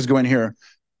can't just go in here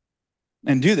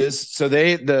and do this. So I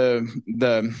think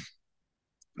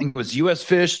it was U.S.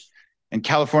 Fish and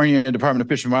California Department of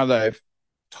Fish and Wildlife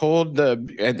told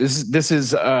this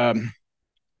is our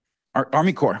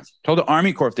Army Corps, told the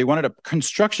Army Corps if they wanted a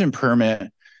construction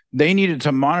permit, they needed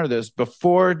to monitor this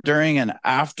before, during, and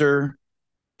after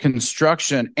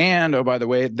construction. And, oh, by the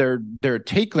way, their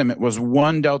take limit was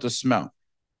 1 Delta smelt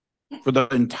for the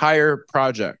entire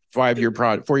project,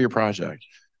 4-year project.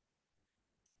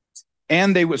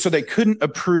 And they couldn't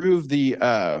approve the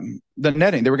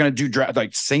netting. They were going to do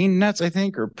like seine nets, I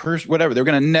think, or whatever. They were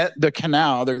going to net the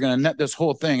canal. They're going to net this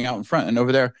whole thing out in front and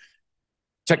over there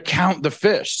to count the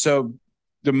fish. So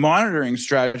the monitoring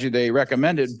strategy they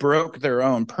recommended broke their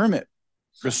own permit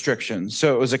restrictions.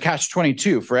 So it was a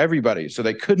catch-22 for everybody. So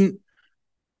they couldn't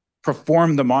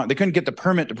perform they couldn't get the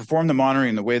permit to perform the monitoring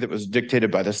in the way that was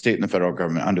dictated by the state and the federal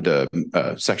government under the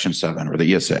Section 7 or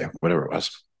the ESA, whatever it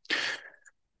was.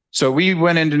 So we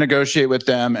went in to negotiate with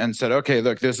them and said, okay,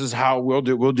 look, this is how we'll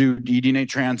do eDNA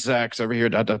transects over here.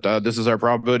 This is our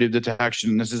probability of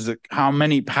detection. This is how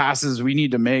many passes we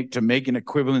need to make an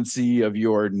equivalency of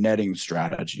your netting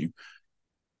strategy.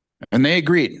 And they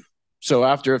agreed. So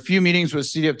after a few meetings with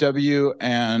CDFW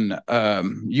and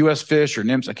US Fish or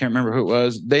NIMS, I can't remember who it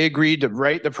was, they agreed to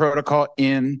write the protocol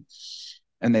in,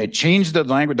 and they changed the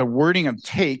language, the wording of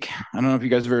take. I don't know if you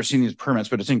guys have ever seen these permits,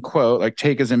 but it's in quote, like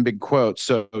take is in big quotes.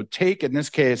 So take in this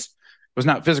case was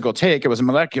not physical take, it was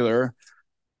molecular.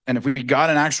 And if we got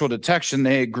an actual detection,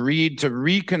 they agreed to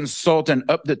reconsult and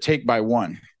up the take by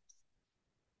 1.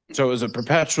 So it was a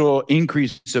perpetual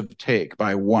increase of take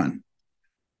by 1.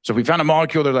 So if we found a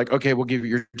molecule, they're like, okay, we'll give you,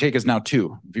 your take is now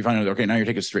 2. If you find it, okay, now your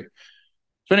take is 3.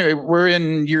 So anyway, we're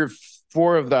in year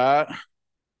 4 of that.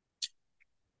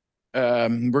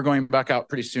 We're going back out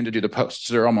pretty soon to do the posts.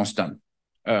 They're almost done.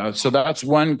 So that's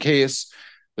one case.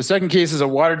 The second case is a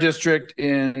water district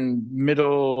in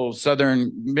middle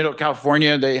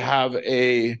California. They have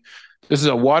this is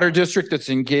a water district that's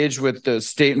engaged with the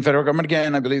state and federal government.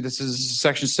 Again, I believe this is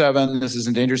Section 7. This is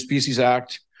Endangered Species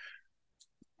Act.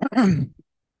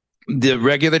 The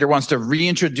regulator wants to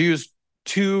reintroduce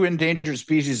 2 endangered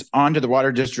species onto the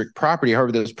water district property.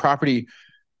 However, this property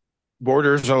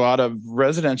borders a lot of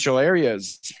residential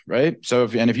areas, right? So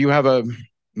if you have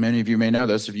many of you may know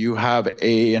this, if you have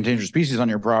a endangered species on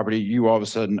your property, you all of a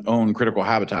sudden own critical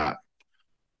habitat.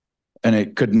 And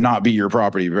it could not be your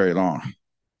property very long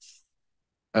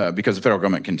because the federal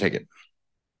government can take it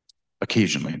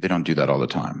occasionally. They don't do that all the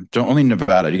time. Only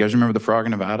Nevada. Do you guys remember the frog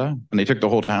in Nevada? When they took the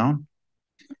whole town?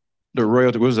 The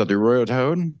royal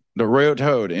toad? The royal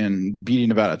toad in Beatty,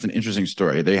 Nevada. It's an interesting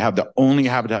story. They have the only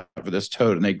habitat for this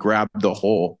toad, and they grabbed the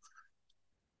whole.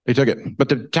 They took it, but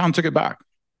the town took it back.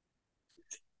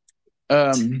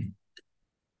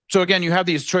 So again, you have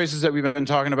these choices that we've been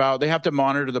talking about. They have to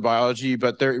monitor the biology,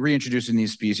 but they're reintroducing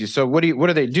these species. So what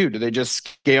do they do? Do they just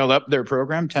scale up their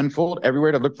program tenfold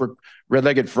everywhere to look for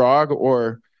red-legged frog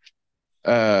or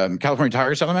California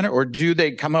tiger salamander, or do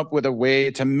they come up with a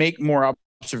way to make more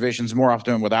observations more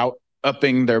often without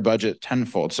upping their budget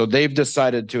tenfold? So they've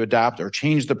decided to adapt or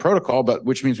change the protocol, but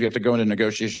which means we have to go into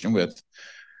negotiation with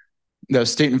the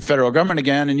state and federal government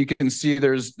again. And you can see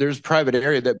there's private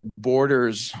area that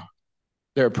borders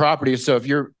their property. So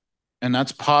and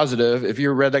that's positive, if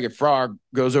your red-legged frog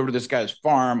goes over to this guy's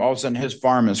farm, all of a sudden his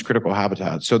farm is critical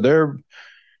habitat. So the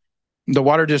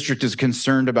water district is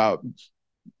concerned about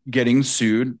getting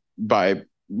sued by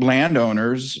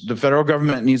landowners. The federal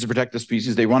government needs to protect the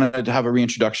species. They wanted to have a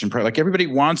reintroduction program. Like everybody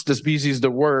wants the species to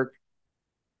work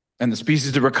and the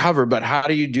species to recover, but how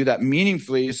do you do that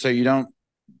meaningfully so you don't,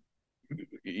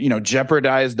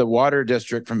 jeopardize the water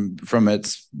district from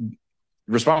its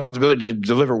responsibility to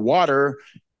deliver water,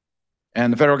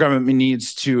 and the federal government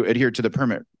needs to adhere to the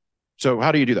permit. So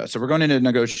how do you do that? So we're going into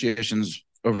negotiations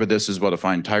over this as well to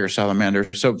find tiger salamander.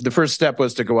 So the first step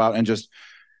was to go out and just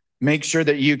make sure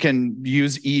that you can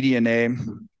use eDNA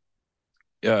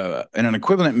in an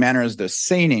equivalent manner as the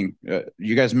seining.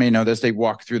 You guys may know this. They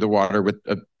walk through the water with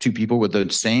 2 people with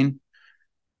a seine.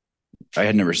 I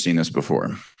had never seen this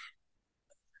before.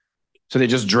 So they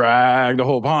just drag the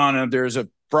whole pond, and if there's a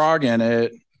frog in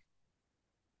it,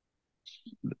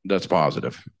 that's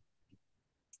positive.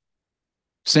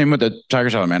 Same with the tiger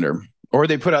salamander. Or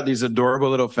they put out these adorable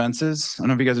little fences. I don't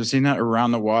know if you guys have seen that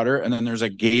around the water. And then there's a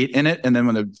gate in it. And then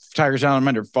when the tiger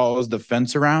salamander follows the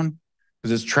fence around,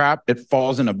 because it's trapped, it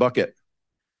falls in a bucket.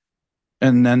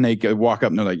 And then they walk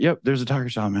up and they're like, yep, there's a tiger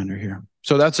salamander here.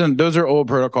 So those are old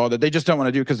protocol that they just don't want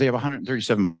to do because they have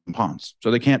 137 ponds. So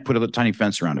they can't put a little tiny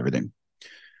fence around everything.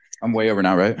 I'm way over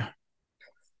now, right?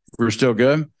 We're still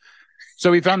good.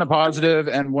 So we found a positive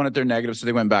and one at their negative. So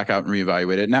they went back out and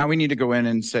reevaluated. Now we need to go in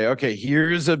and say, okay,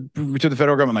 to the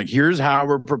federal government, like, here's how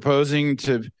we're proposing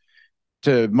to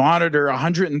monitor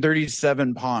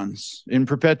 137 ponds in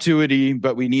perpetuity,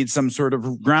 but we need some sort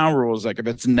of ground rules. Like if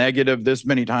it's negative this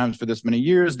many times for this many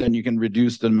years, then you can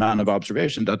reduce the amount of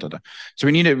observation. So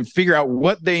we need to figure out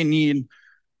what they need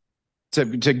to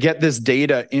get this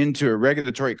data into a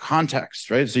regulatory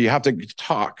context, right? So you have to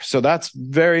talk. So that's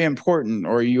very important,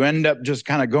 or you end up just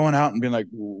kind of going out and being like,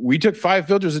 we took 5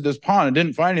 filters at this pond and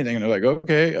didn't find anything. And they're like,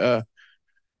 okay.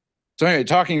 So anyway,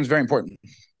 talking is very important.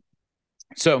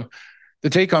 So the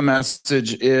take-home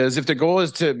message is, if the goal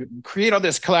is to create all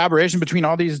this collaboration between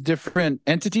all these different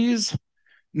entities,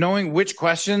 knowing which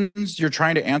questions you're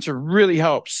trying to answer really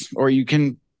helps, or you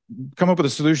can come up with a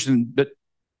solution that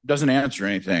doesn't answer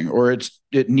anything, or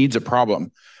it needs a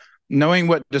problem. Knowing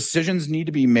what decisions need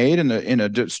to be made in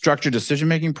a structured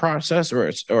decision-making process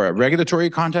or a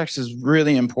regulatory context is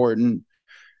really important,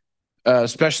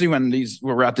 especially when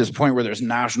we're at this point where there's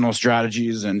national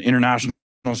strategies and international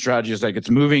strategies. Like,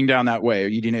 it's moving down that way.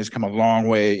 eDNA has come a long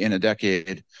way in a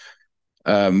decade.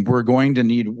 We're going to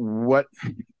need what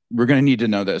we're going to need to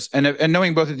know this. And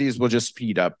knowing both of these will just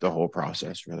speed up the whole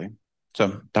process, really.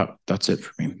 So that's it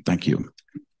for me. Thank you.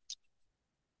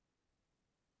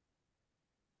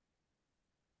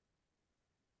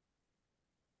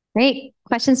 Great.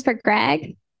 Questions for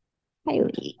Greg?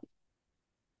 Kylie.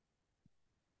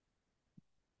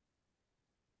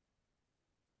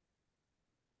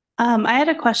 I had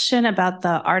a question about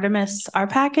the Artemis R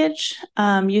package.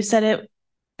 You said it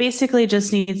basically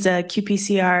just needs a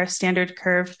qPCR standard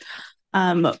curve.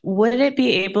 Would it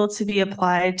be able to be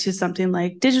applied to something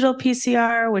like digital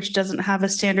PCR, which doesn't have a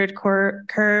standard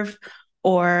curve,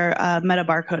 or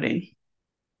metabarcoding?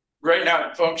 Right now,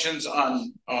 it functions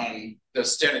on the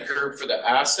standard curve for the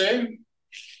assay.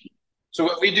 So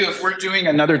what we do, if we're doing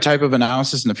another type of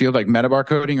analysis in the field, like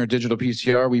metabarcoding or digital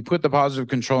PCR, we put the positive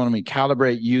control and we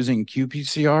calibrate using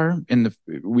qPCR.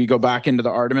 We go back into the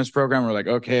Artemis program. We're like,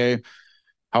 okay,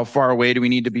 how far away do we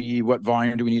need to be? What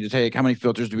volume do we need to take? How many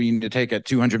filters do we need to take at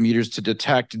 200 meters to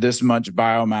detect this much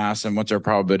biomass? And what's our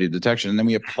probability of detection? And then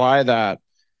we apply that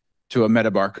to a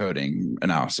metabarcoding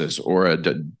analysis or a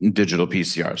digital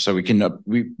PCR. So we can,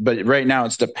 but right now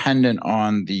it's dependent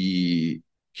on the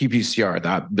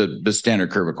qPCR, the standard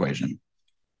curve equation.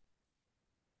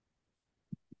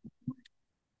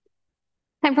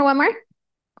 Time for one more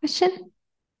question.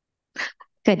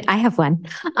 Good, I have one.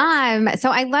 So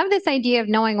I love this idea of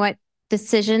knowing what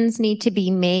decisions need to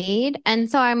be made. And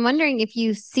so I'm wondering if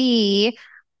you see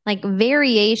like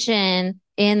variation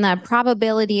in the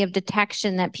probability of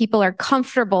detection that people are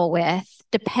comfortable with,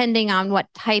 depending on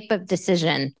what type of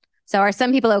decision. So are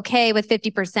some people okay with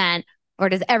 50%, or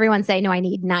does everyone say, no, I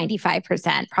need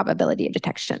 95% probability of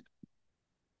detection?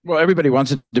 Well, everybody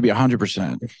wants it to be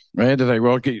 100%, right? They're like,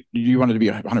 well, okay, you want it to be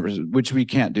 100%, which we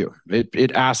can't do. It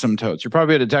asymptotes. Your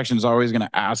probability of detection is always going to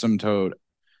asymptote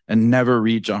and never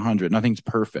reach 100. Nothing's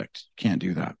perfect. Can't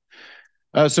do that.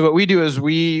 So what we do is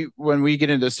when we get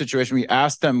into this situation, we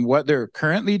ask them what they're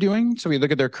currently doing. So we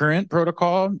look at their current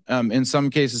protocol. In some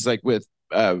cases, like with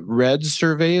REDS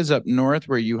surveys up north,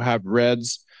 where you have red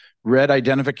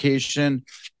identification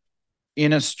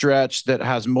in a stretch that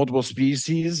has multiple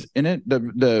species in it.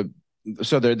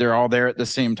 So they're all there at the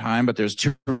same time, but there's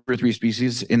 2 or 3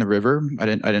 species in the river. I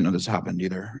didn't know this happened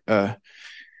either.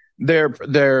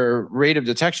 Their rate of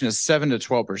detection is 7 to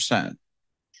 12%.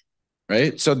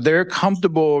 Right. So they're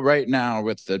comfortable right now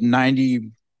with the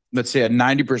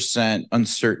 90%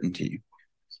 uncertainty.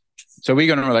 So we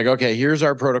go and we're like, okay, here's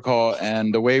our protocol.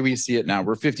 And the way we see it now,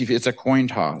 we're 50, it's a coin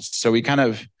toss. So we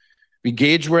gauge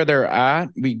where they're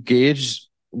at. We gauge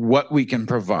what we can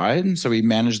provide. So we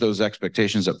manage those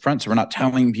expectations up front. So we're not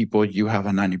telling people you have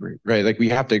a 90, right? Like we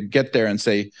have to get there and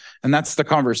say, and that's the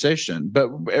conversation. But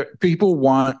people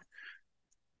want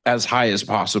as high as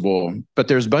possible, but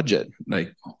there's budget.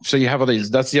 Like, so you have all these,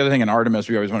 that's the other thing in Artemis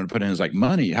we always want to put in is like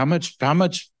money. How high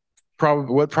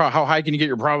can you get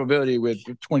your probability with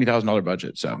 $20,000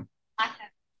 budget? So. Awesome.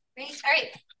 Great. All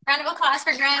right. Round of applause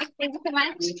for Greg. Thank you so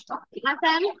much.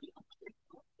 Awesome.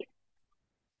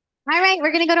 All right.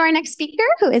 We're going to go to our next speaker,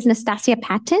 who is Nastassia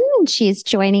Patin. She's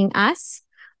joining us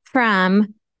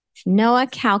from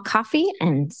NOAA Cal Coffee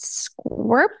and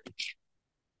Squirp.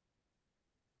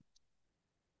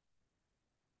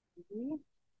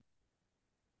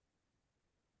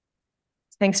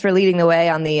 Thanks for leading the way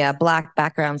on the black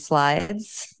background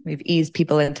slides. We've eased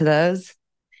people into those.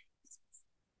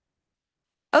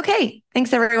 Okay,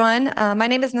 thanks everyone. My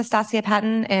name is Nastassia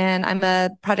Patin, and I'm a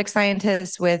project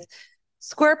scientist with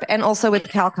Squirp and also with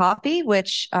Cal Coffee,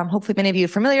 which hopefully many of you are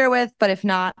familiar with, but if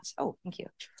not, oh, thank you.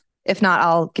 If not,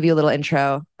 I'll give you a little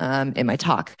intro in my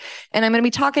talk. And I'm going to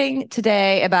be talking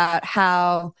today about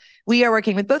how we are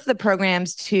working with both of the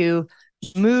programs to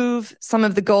move some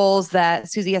of the goals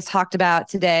that Susie has talked about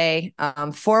today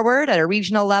forward at a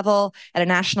regional level, at a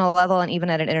national level, and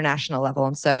even at an international level.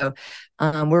 And so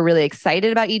we're really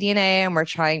excited about eDNA, and we're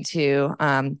trying to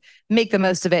make the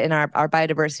most of it in our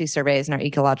biodiversity surveys and our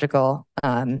ecological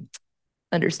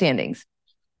understandings.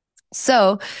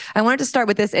 So I wanted to start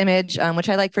with this image, which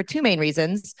I like for 2 main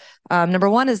reasons. Number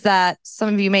one is that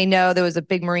some of you may know there was a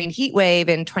big marine heat wave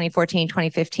in 2014,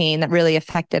 2015 that really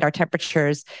affected our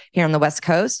temperatures here on the West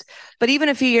Coast. But even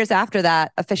a few years after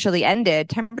that officially ended,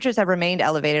 temperatures have remained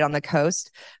elevated on the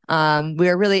coast. We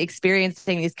are really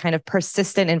experiencing these kind of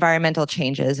persistent environmental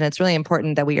changes, and it's really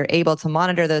important that we are able to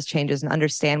monitor those changes and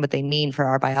understand what they mean for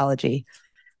our biology.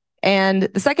 And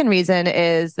the second reason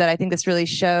is that I think this really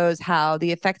shows how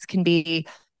the effects can be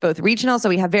both regional, so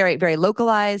we have very, very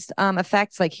localized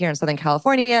effects like here in Southern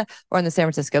California or in the San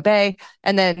Francisco Bay.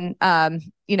 And then,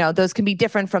 those can be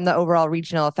different from the overall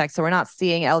regional effects. So we're not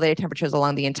seeing elevated temperatures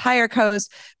along the entire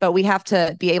coast, but we have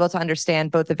to be able to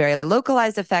understand both the very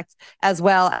localized effects as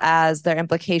well as their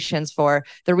implications for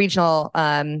the regional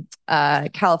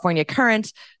California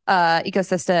current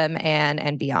ecosystem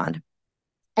and beyond.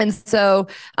 And so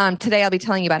today I'll be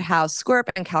telling you about how Squirt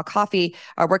and Cal Coffee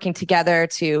are working together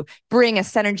to bring a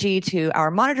synergy to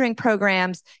our monitoring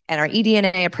programs and our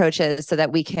eDNA approaches so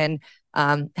that we can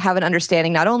have an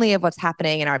understanding not only of what's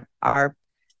happening in our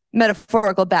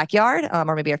metaphorical backyard,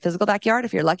 or maybe our physical backyard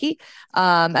if you're lucky,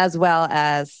 as well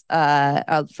as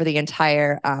for the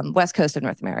entire West Coast of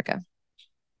North America.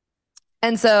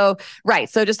 And so,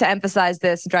 so just to emphasize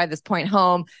this, drive this point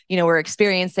home, we're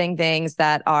experiencing things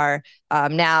that are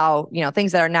now,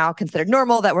 things that are now considered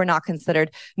normal that were not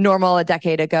considered normal a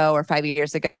decade ago or 5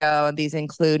 years ago. And these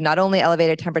include not only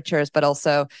elevated temperatures, but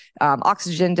also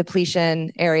oxygen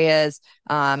depletion areas,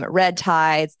 red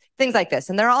tides, things like this.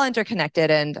 And they're all interconnected.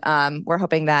 And we're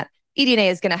hoping that eDNA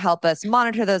is going to help us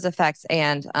monitor those effects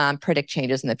and predict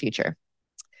changes in the future.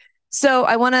 So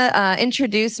I want to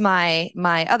introduce my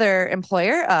other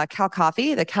employer, Cal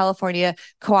Coffee, the California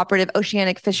Cooperative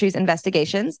Oceanic Fisheries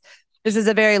Investigations. This is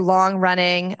a very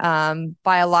long-running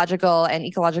biological and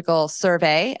ecological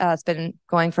survey. It's been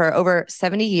going for over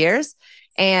 70 years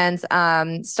and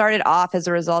started off as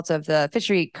a result of the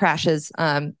fishery crashes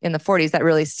in the 40s that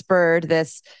really spurred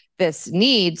this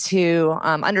need to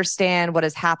understand what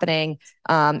is happening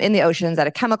in the oceans at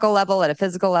a chemical level, at a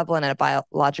physical level, and at a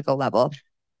biological level.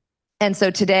 And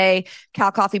so today,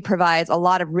 Cal Coffee provides a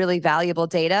lot of really valuable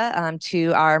data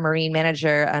to our marine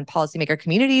manager and policymaker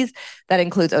communities. That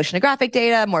includes oceanographic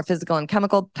data, more physical and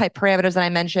chemical type parameters that I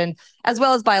mentioned, as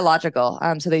well as biological.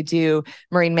 So they do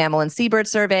marine mammal and seabird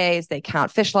surveys, they count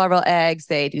fish larval eggs,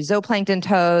 they do zooplankton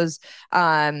tows,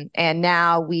 and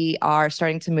now we are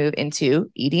starting to move into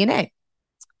eDNA.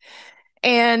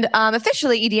 And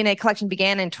officially, eDNA collection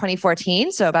began in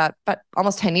 2014, so about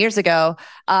almost 10 years ago,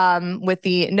 with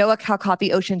the NOAA Cal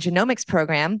Coffee Ocean Genomics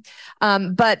Program.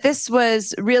 But this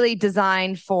was really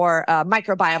designed for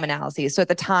microbiome analyses. So at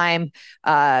the time,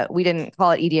 we didn't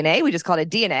call it eDNA, we just called it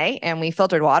DNA, and we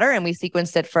filtered water and we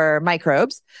sequenced it for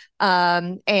microbes.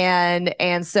 And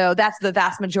so that's the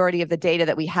vast majority of the data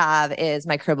that we have is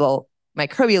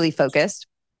microbially focused.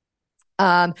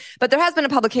 But there has been a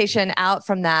publication out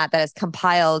from that has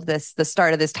compiled the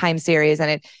start of this time series,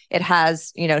 and it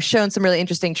has shown some really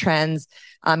interesting trends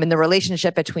in the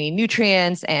relationship between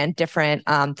nutrients and different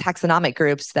taxonomic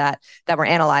groups that were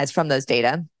analyzed from those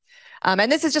data.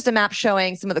 And this is just a map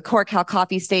showing some of the core Cal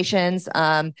Coffee stations.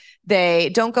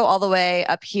 They don't go all the way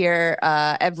up here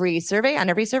on every survey.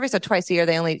 So twice a year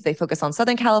they focus on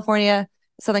Southern California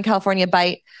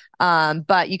Bight.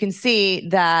 But you can see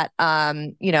that,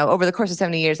 over the course of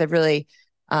 70 years, I've really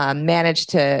managed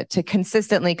to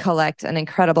consistently collect an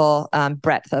incredible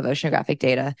breadth of oceanographic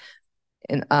data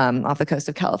off the coast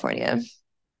of California.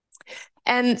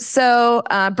 And so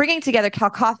bringing together Cal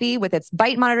Coffee with its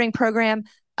Bight monitoring program,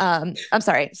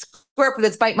 Squirt with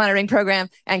its Bight monitoring program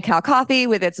and Cal Coffee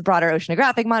with its broader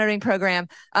oceanographic monitoring program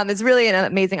is really an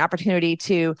amazing opportunity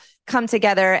to come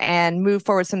together and move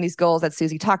forward some of these goals that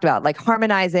Susie talked about, like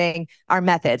harmonizing our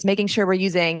methods, making sure we're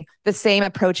using the same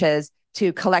approaches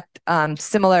to collect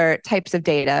similar types of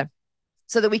data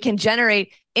so that we can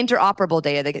generate interoperable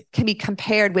data that can be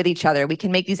compared with each other. We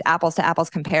can make these apples to apples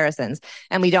comparisons,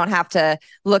 and we don't have to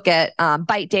look at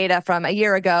Bight data from a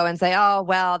year ago and say, oh,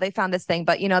 well, they found this thing,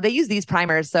 but they use these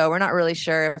primers, so we're not really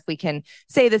sure if we can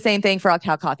say the same thing for all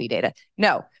Cal Coffee data.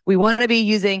 No, we want to be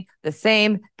using the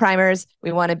same primers.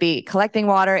 We want to be collecting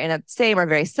water in a same or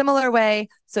very similar way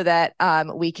so that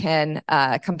we can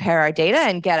compare our data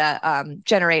and get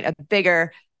generate a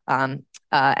bigger and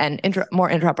more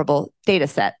interoperable data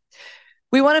set.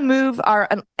 We want to move our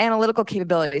analytical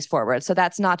capabilities forward. So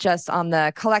that's not just on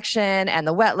the collection and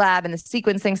the wet lab and the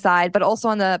sequencing side, but also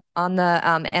on the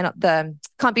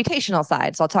computational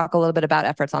side. So I'll talk a little bit about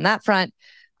efforts on that front.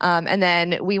 And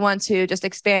then we want to just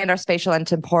expand our spatial and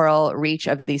temporal reach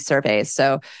of these surveys.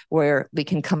 So where we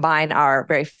can combine our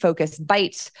very focused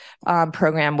Bight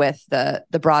program with the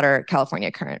broader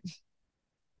California current.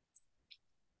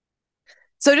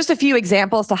 So just a few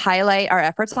examples to highlight our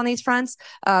efforts on these fronts.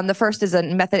 The first is a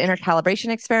method intercalibration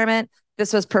experiment.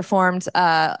 This was performed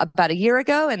about a year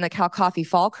ago in the Cal Coffee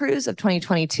Fall Cruise of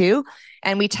 2022.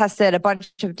 And we tested a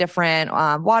bunch of different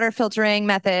water filtering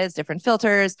methods, different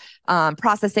filters,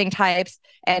 processing types.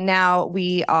 And now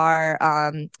we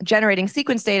are generating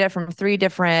sequence data from 3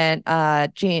 different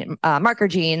marker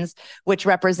genes, which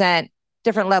represent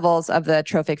different levels of the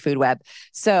trophic food web.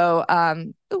 So,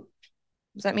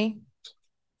 was that me?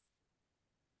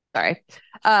 Sorry.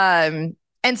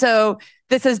 And so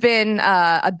this has been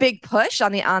a big push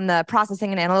on the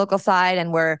processing and analytical side,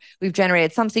 and we've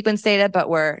generated some sequence data, but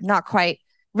we're not quite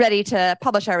ready to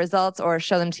publish our results or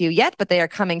show them to you yet, but they are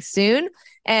coming soon.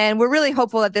 And we're really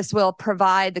hopeful that this will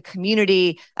provide the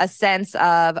community a sense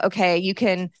of, okay, you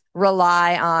can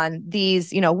rely on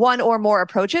these, one or more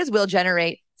approaches will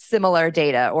generate similar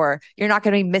data, or you're not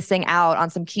going to be missing out on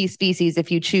some key species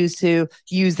if you choose to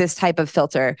use this type of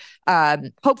filter.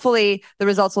 Hopefully the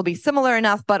results will be similar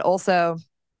enough, but also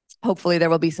hopefully there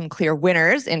will be some clear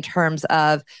winners in terms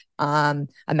of amount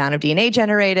of DNA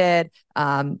generated,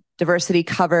 diversity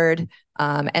covered.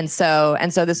 And so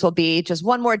this will be just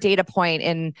one more data point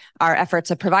in our effort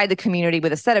to provide the community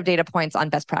with a set of data points on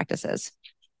best practices.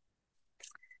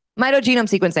 Mitogenome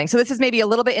sequencing. So this is maybe a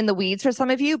little bit in the weeds for some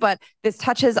of you, but this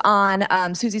touches on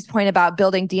Susie's point about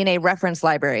building DNA reference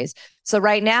libraries. So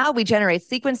right now we generate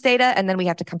sequence data, and then we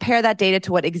have to compare that data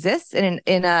to what exists in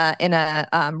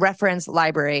a reference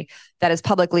library that is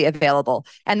publicly available.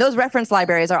 And those reference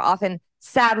libraries are often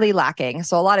sadly lacking.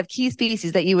 So a lot of key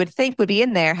species that you would think would be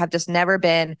in there have just never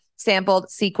been sampled,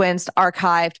 sequenced,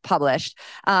 archived, published.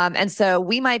 And so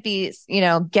we might be,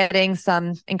 getting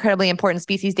some incredibly important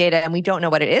species data, and we don't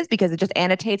know what it is because it just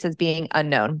annotates as being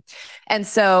unknown. And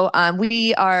so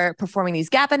we are performing these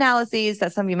gap analyses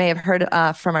that some of you may have heard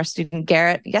from our student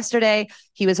Garrett yesterday.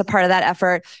 He was a part of that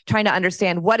effort, trying to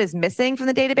understand what is missing from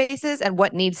the databases and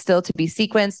what needs still to be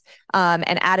sequenced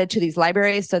and added to these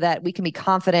libraries, so that we can be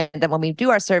confident that when we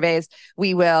do our surveys,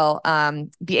 we will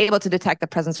be able to detect the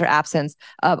presence or absence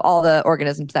of all the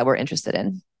organisms that we're interested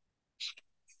in.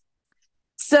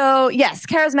 So yes,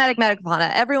 charismatic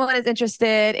metafauna. Everyone is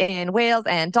interested in whales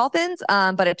and dolphins,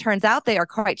 but it turns out they are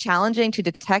quite challenging to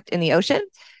detect in the ocean.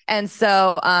 And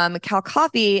so Cal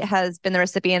Coffee has been the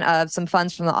recipient of some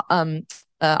funds from the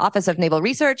Office of Naval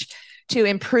Research to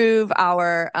improve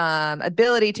our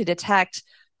ability to detect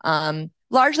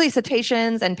largely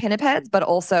cetaceans and pinnipeds, but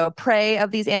also prey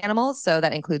of these animals. So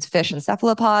that includes fish and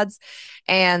cephalopods.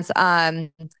 And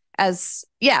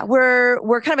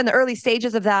we're kind of in the early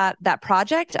stages of that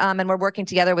project, and we're working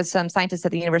together with some scientists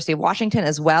at the University of Washington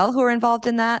as well who are involved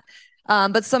in that.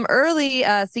 But some early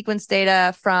sequence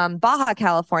data from Baja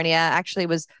California actually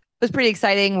was pretty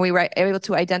exciting. We were able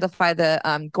to identify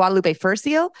the Guadalupe fur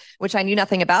seal, which I knew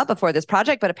nothing about before this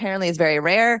project, but apparently is very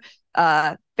rare,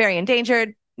 very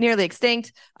endangered, nearly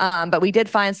extinct, but we did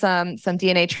find some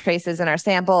DNA traces in our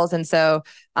samples. And so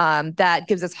that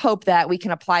gives us hope that we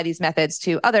can apply these methods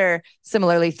to other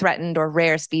similarly threatened or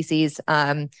rare species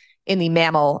in the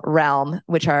mammal realm,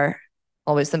 which are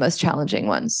always the most challenging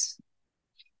ones.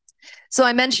 So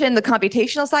I mentioned the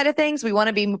computational side of things. We want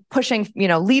to be pushing,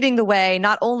 leading the way,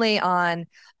 not only on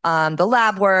the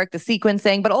lab work, the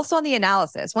sequencing, but also on the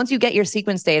analysis. Once you get your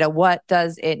sequence data, what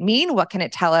does it mean? What can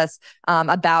it tell us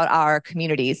about our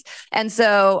communities? And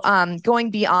so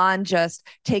going beyond just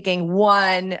taking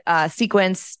one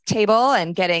sequence table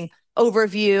and getting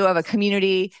overview of a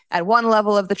community at one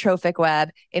level of the trophic web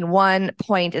in one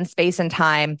point in space and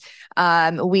time.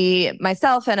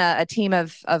 Myself and a team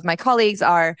of my colleagues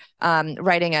are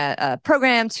writing a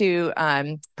program to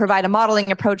provide a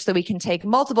modeling approach so we can take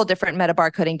multiple different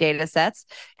metabarcoding data sets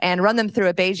and run them through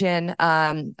a Bayesian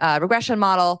regression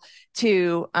model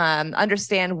to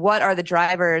understand what are the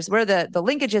drivers, what are the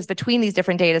linkages between these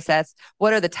different data sets,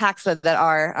 what are the taxa that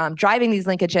are driving these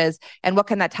linkages, and what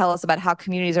can that tell us about how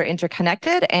communities are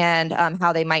interconnected and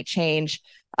how they might change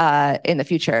in the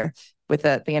future with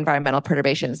the environmental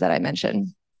perturbations that I mentioned.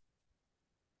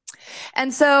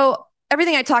 And so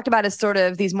everything I talked about is sort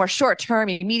of these more short-term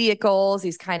immediate goals,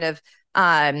 these kind of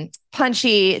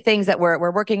punchy things that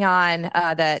we're working on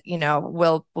that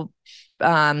will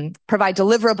provide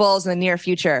deliverables in the near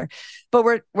future. But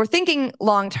we're thinking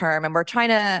long-term, and we're trying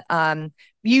to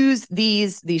use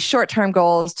these short-term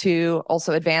goals to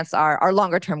also advance our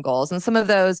longer-term goals. And some of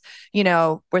those,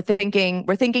 we're thinking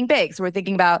big. So we're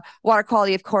thinking about water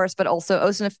quality, of course, but also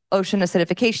ocean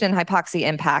acidification and hypoxia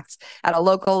impacts at a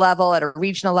local level, at a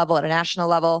regional level, at a national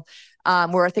level.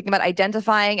 We're thinking about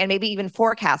identifying and maybe even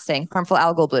forecasting harmful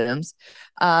algal blooms,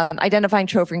 identifying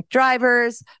trophic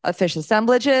drivers of fish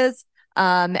assemblages,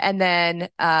 and then,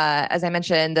 as I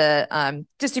mentioned, the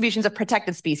distributions of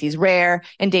protected species, rare,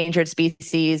 endangered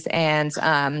species, and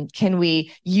can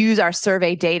we use our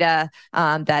survey data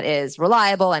that is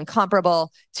reliable and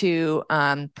comparable to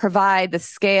provide the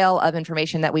scale of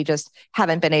information that we just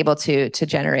haven't been able to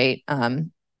generate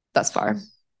thus far.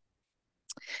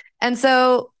 And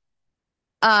so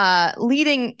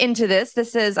leading into this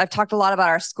is, I've talked a lot about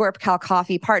our Scorp Cal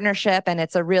Coffee partnership, and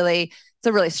it's a really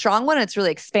strong one. It's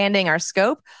really expanding our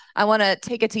scope. I want to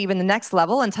take it to even the next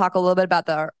level and talk a little bit about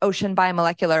the Ocean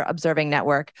Biomolecular Observing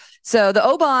Network. So the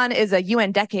OBON is a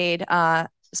UN Decade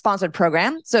sponsored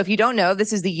program. So if you don't know,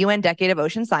 this is the UN Decade of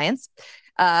Ocean Science.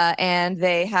 And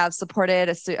they have supported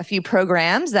a few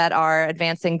programs that are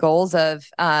advancing goals of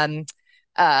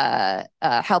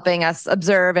helping us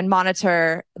observe and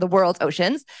monitor the world's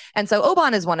oceans. And so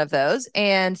OBON is one of those.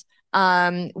 And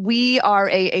we are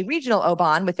a regional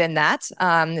OBON within that.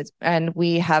 And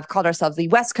we have called ourselves the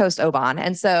West Coast OBON.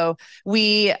 And so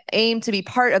we aim to be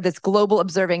part of this global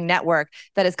observing network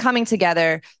that is coming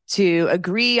together to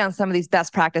agree on some of these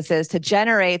best practices to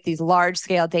generate these large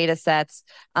scale data sets.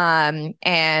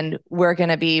 And we're going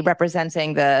to be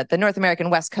representing the North American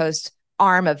West Coast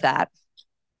arm of that.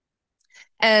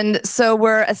 And so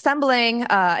we're assembling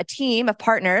a team of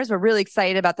partners. We're really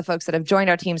excited about the folks that have joined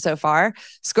our team so far.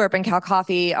 Scorp and Cal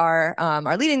Coffee are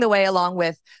leading the way, along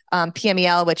with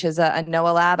PMEL, which is a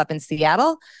NOAA lab up in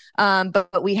Seattle.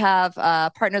 But we have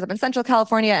partners up in Central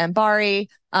California and BARI,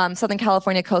 Southern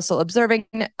California Coastal Observing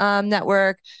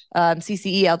Network,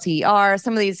 CCE, LTER.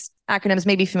 Some of these acronyms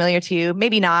may be familiar to you,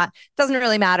 maybe not. Doesn't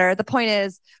really matter. The point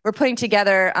is we're putting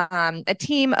together a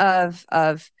team of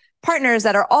partners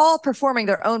that are all performing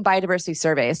their own biodiversity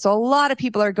surveys. So a lot of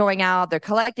people are going out, they're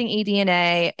collecting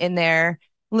eDNA in their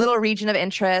little region of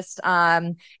interest,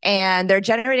 and they're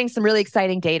generating some really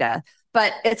exciting data.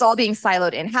 But it's all being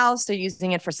siloed in-house. They're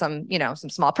using it for some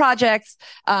small projects.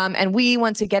 And we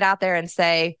want to get out there and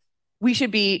say, we should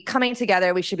be coming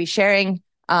together. We should be sharing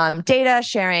data,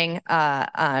 sharing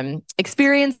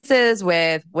experiences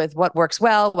with what works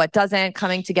well, what doesn't,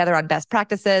 coming together on best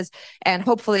practices, and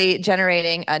hopefully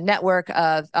generating a network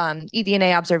of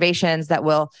eDNA observations that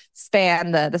will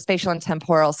span the spatial and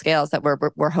temporal scales that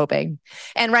we're hoping.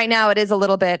 And right now it is a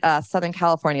little bit Southern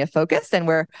California focused, and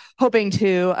we're hoping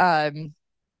to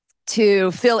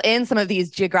fill in some of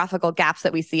these geographical gaps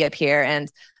that we see up here.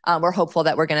 And we're hopeful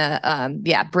that we're going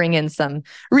to, bring in some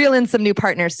new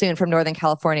partners soon from Northern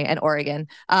California and Oregon.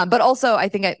 But also, I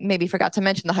think I maybe forgot to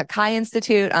mention the Hakai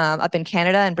Institute up in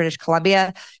Canada and British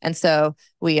Columbia. And so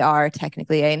we are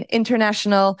technically an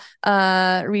international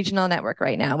regional network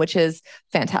right now, which is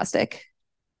fantastic.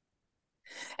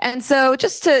 And so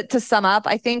just to sum up,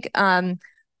 I think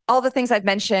all the things I've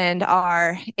mentioned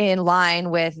are in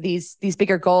line with these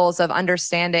bigger goals of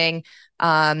understanding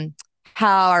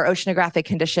how our oceanographic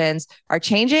conditions are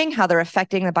changing, how they're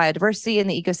affecting the biodiversity and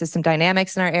the ecosystem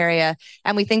dynamics in our area.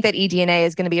 And we think that eDNA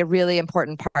is going to be a really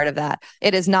important part of that.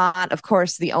 It is not, of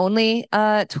course, the only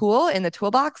tool in the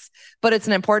toolbox, but it's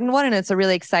an important one. And it's a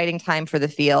really exciting time for the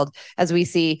field as we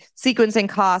see sequencing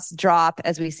costs drop,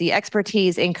 as we see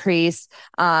expertise increase,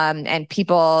 and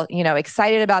people,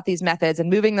 excited about these methods and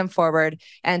moving them forward,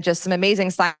 and just some amazing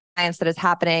science that is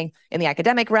happening in the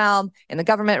academic realm, in the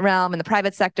government realm, in the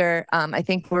private sector. I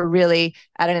think we're really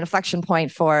at an inflection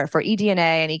point for eDNA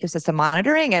and ecosystem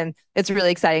monitoring, and it's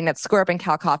really exciting that Scorp and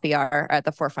Cal Coffee are at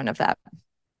the forefront of that.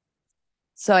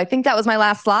 So I think that was my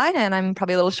last slide, and I'm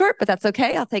probably a little short, but that's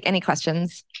okay. I'll take any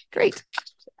questions. Great.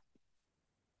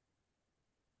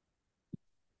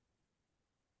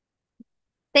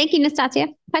 Thank you, Nastassia.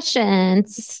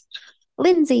 Questions?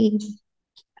 Lindsay.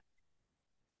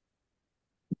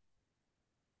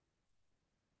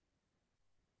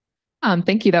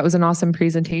 Thank you. That was an awesome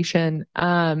presentation.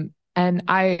 And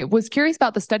I was curious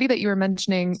about the study that you were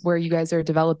mentioning where you guys are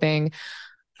developing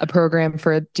a program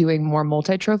for doing more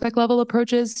multi-trophic level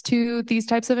approaches to these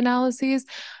types of analyses.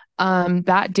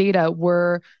 That data,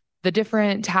 were the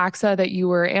different taxa that you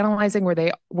were analyzing,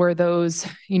 were those,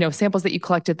 samples that you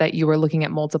collected that you were looking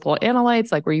at multiple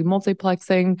analytes? Like, were you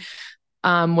multiplexing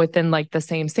within like the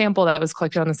same sample that was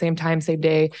collected on the same time, same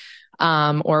day?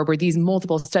 Or were these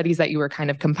multiple studies that you were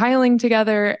kind of compiling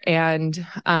together? And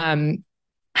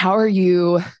how are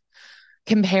you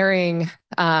comparing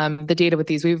the data with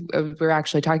these? We were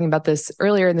actually talking about this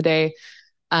earlier in the day.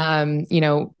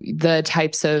 The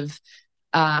types of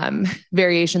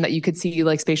variation that you could see,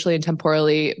 like spatially and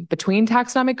temporally, between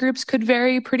taxonomic groups could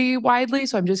vary pretty widely.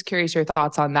 So I'm just curious your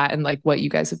thoughts on that and like what you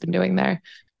guys have been doing there.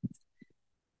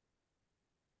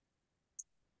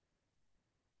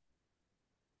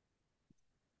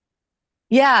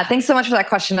 Yeah, thanks so much for that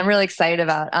question. I'm really excited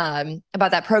about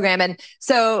that program. And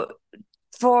so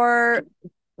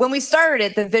when we started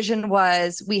it, the vision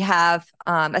was we have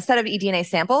a set of eDNA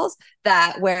samples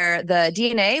where the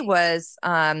DNA was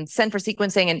sent for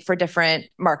sequencing and for different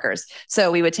markers. So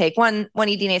we would take one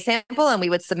eDNA sample and we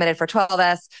would submit it for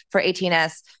 12S, for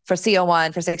 18S, for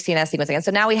CO1, for 16S sequencing. And so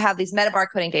now we have these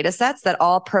metabarcoding data sets that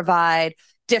all provide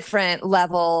different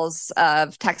levels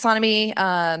of taxonomic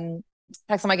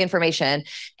information,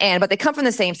 but they come from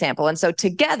the same sample. And so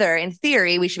together, in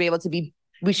theory, we should be able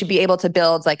to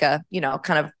build like a,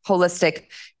 kind of holistic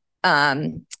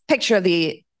picture of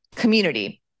the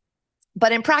community.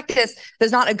 But in practice,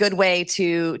 there's not a good way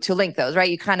to link those,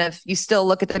 right? You still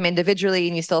look at them individually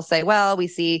and you still say, well, we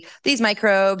see these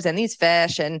microbes and these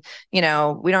fish and, we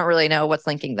don't really know what's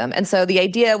linking them. And so the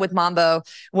idea with Mambo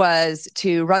was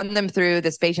to run them through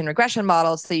this Bayesian regression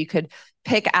model so you could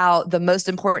pick out the most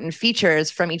important features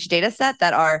from each data set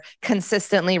that are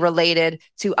consistently related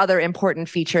to other important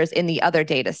features in the other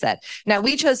data set. Now,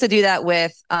 we chose to do that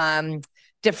with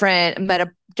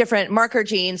different marker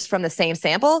genes from the same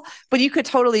sample, but you could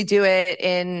totally do it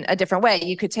in a different way.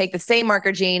 You could take the same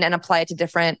marker gene and apply it to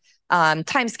different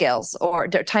time scales or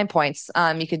time points.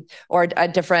 Or a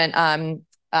different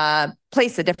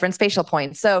place at different spatial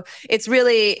points. So it's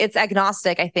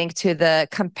agnostic, I think, to the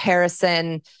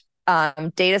comparison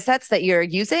data sets that you're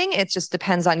using. It just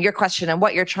depends on your question and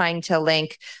what you're trying to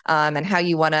link and how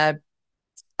you want to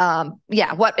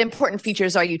what important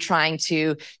features are you trying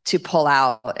to pull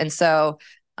out? And so,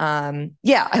 I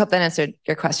hope that answered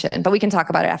your question, but we can talk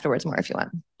about it afterwards more if you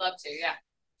want. Love to, yeah.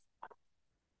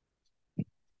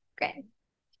 Great.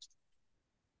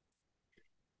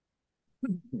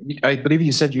 I believe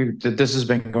you said that this has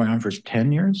been going on for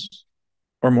 10 years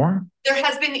or more? There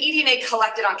has been eDNA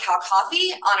collected on Cal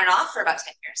Coffee on and off for about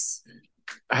 10 years.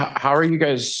 How are you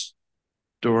guys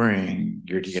storing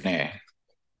your DNA?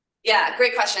 Yeah,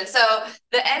 great question. So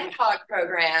the NCOG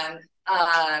program,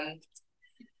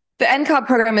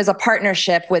 is a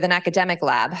partnership with an academic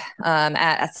lab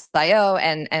at SIO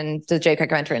and the J.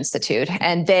 Craig Venter Institute,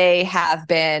 and they have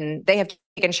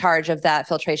taken charge of that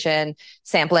filtration,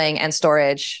 sampling, and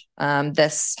storage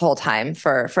this whole time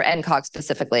for NCOG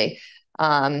specifically.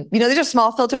 These are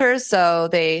small filters, so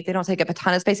they don't take up a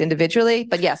ton of space individually,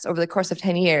 but yes, over the course of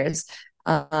 10 years.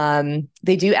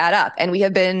 They do add up, and we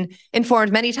have been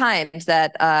informed many times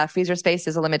that freezer space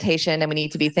is a limitation, and we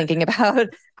need to be thinking about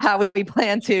how we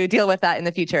plan to deal with that in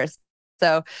the future.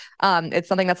 So it's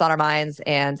something that's on our minds,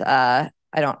 and I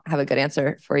don't have a good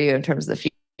answer for you in terms of the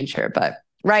future, but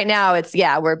right now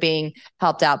we're being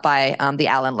helped out by the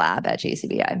Allen Lab at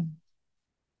JCBI.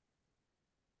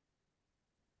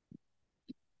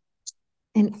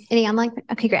 And any online?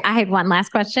 Okay, great. I had one last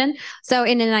question. So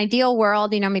in an ideal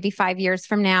world, maybe 5 years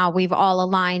from now, we've all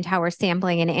aligned how we're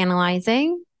sampling and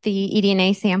analyzing the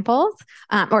eDNA samples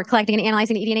or collecting and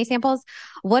analyzing the eDNA samples.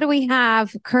 What do we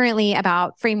have currently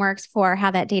about frameworks for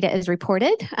how that data is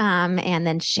reported and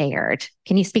then shared?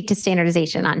 Can you speak to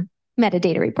standardization on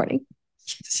metadata reporting?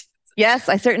 Yes,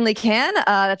 I certainly can.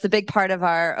 That's a big part of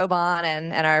our OBON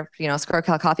and our, Score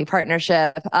Cal Coffee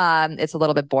partnership. It's a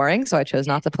little bit boring, so I chose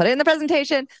not to put it in the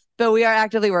presentation, but we are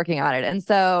actively working on it. And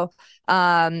so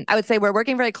I would say we're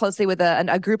working very closely with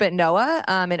a group at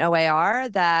NOAA in OAR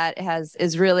that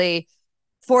is really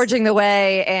forging the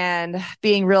way and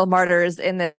being real martyrs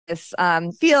in this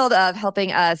field of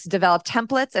helping us develop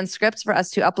templates and scripts for us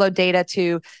to upload data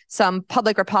to some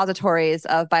public repositories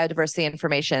of biodiversity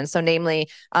information. So namely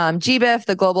GBIF,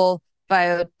 the Global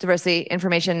Biodiversity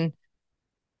Information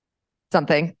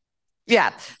something.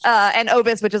 Yeah. And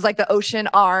OBIS, which is like the ocean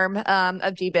arm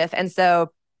of GBIF. And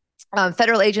so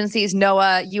federal agencies,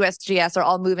 NOAA, USGS are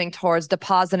all moving towards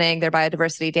depositing their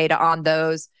biodiversity data on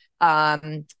those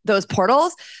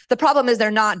portals. The problem is they're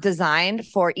not designed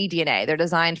for eDNA. They're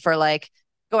designed for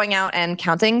going out and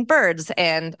counting birds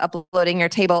and uploading your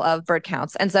table of bird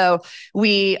counts. And so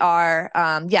we are,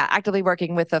 actively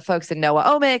working with the folks in NOAA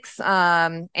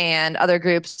Omics and other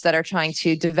groups that are trying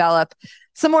to develop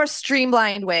some more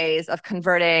streamlined ways of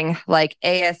converting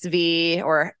ASV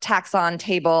or taxon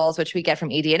tables, which we get from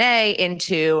eDNA,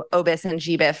 into OBIS and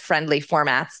GBIF friendly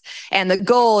formats. And the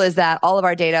goal is that all of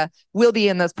our data will be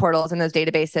in those portals and those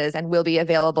databases and will be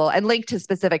available and linked to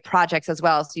specific projects as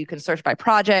well. So you can search by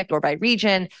project or by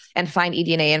region and find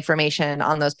eDNA information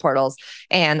on those portals.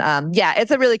 And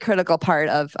it's a really critical part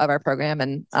of our program.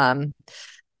 And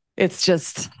it's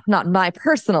just not my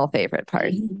personal favorite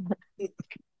part.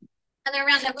 Another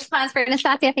round of applause for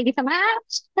Nastassia. Thank you so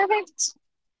much. Perfect.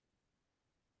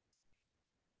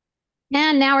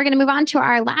 And now we're going to move on to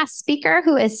our last speaker,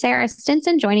 who is Sarah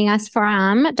Stinson, joining us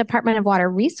from Department of Water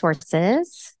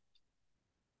Resources.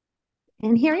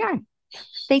 And here we are.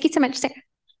 Thank you so much, Sarah.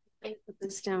 Put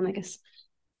this down, I guess.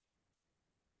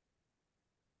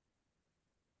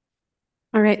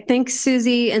 All right. Thanks,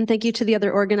 Susie. And thank you to the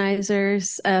other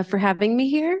organizers for having me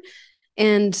here.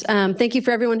 And thank you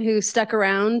for everyone who stuck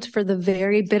around for the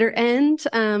very bitter end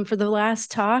for the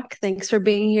last talk. Thanks for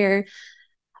being here.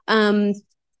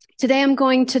 Today, I'm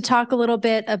going to talk a little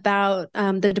bit about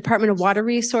the Department of Water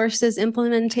Resources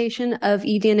implementation of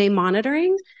eDNA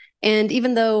monitoring. And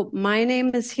even though my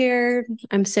name is here,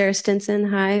 I'm Sarah Stinson.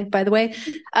 Hi, by the way.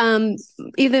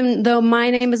 Even though my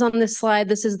name is on this slide,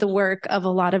 this is the work of a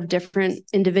lot of different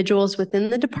individuals within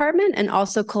the department and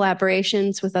also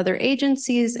collaborations with other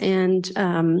agencies and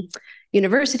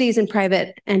universities and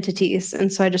private entities.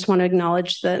 And so I just want to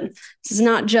acknowledge that this is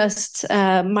not just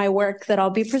my work that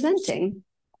I'll be presenting.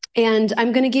 And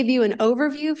I'm going to give you an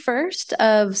overview first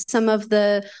of some of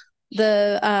the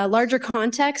larger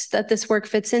context that this work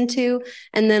fits into,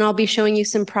 and then I'll be showing you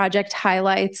some project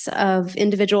highlights of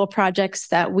individual projects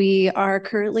that we are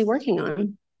currently working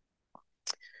on.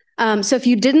 So if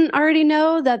you didn't already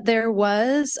know that there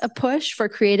was a push for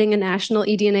creating a national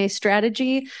eDNA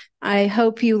strategy, I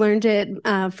hope you learned it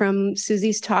from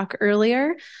Susie's talk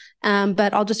earlier.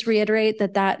 But I'll just reiterate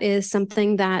that that is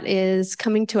something that is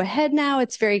coming to a head now.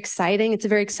 It's very exciting. It's a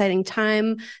very exciting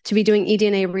time to be doing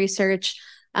eDNA research.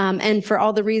 And for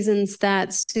all the reasons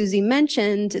that Susie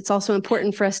mentioned, it's also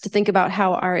important for us to think about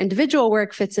how our individual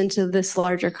work fits into this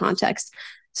larger context.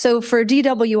 So for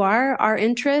DWR, our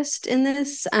interest in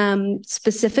this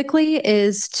specifically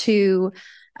is to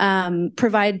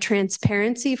provide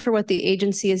transparency for what the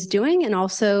agency is doing and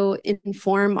also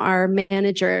inform our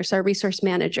managers, our resource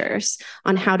managers,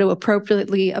 on how to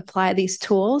appropriately apply these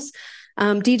tools.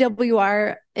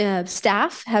 DWR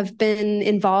staff have been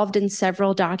involved in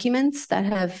several documents that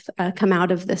have come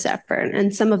out of this effort,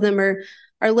 and some of them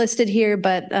are listed here,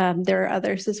 but there are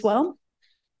others as well.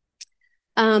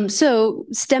 So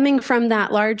stemming from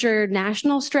that larger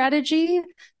national strategy,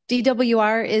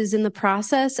 DWR is in the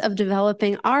process of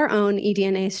developing our own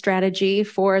eDNA strategy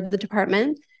for the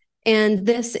department. And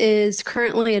this is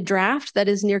currently a draft that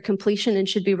is near completion and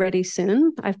should be ready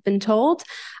soon, I've been told.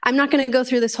 I'm not going to go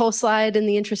through this whole slide in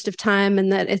the interest of time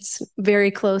and that it's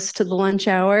very close to the lunch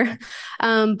hour.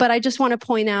 But I just want to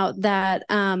point out that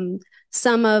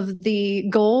some of the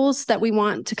goals that we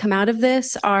want to come out of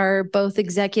this are both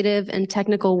executive and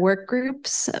technical work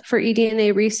groups for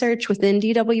eDNA research within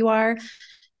DWR,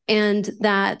 and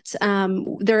that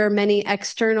there are many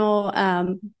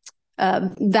external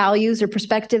values or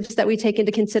perspectives that we take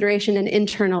into consideration, and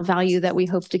internal value that we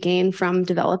hope to gain from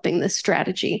developing this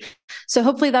strategy. So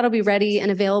hopefully that'll be ready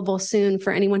and available soon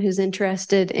for anyone who's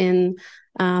interested in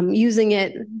using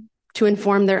it to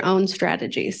inform their own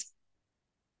strategies.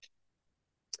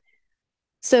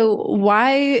 So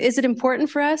why is it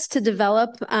important for us to develop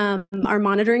our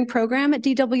monitoring program at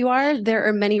DWR? There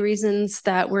are many reasons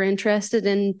that we're interested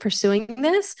in pursuing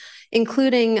this,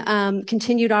 including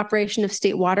continued operation of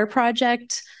State Water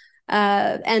Project,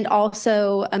 and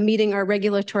also meeting our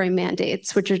regulatory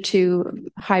mandates, which are two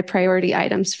high priority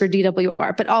items for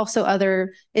DWR, but also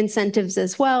other incentives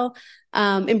as well,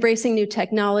 embracing new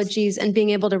technologies and being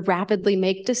able to rapidly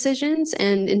make decisions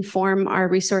and inform our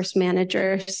resource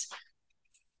managers.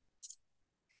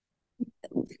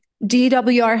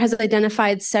 DWR has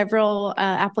identified several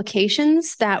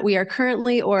applications that we are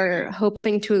currently or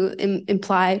hoping to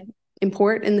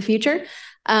import in the future,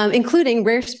 including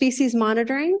rare species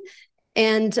monitoring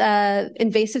and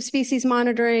invasive species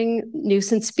monitoring,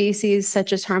 nuisance species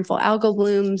such as harmful algal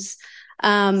blooms.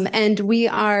 And we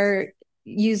are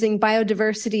using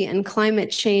biodiversity and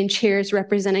climate change here as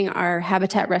representing our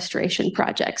habitat restoration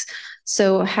projects.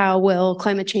 So how will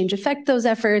climate change affect those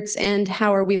efforts, and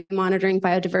how are we monitoring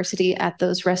biodiversity at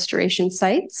those restoration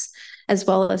sites, as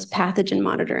well as pathogen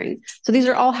monitoring? So these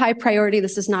are all high priority.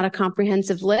 This is not a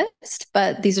comprehensive list,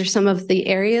 but these are some of the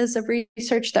areas of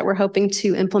research that we're hoping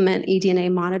to implement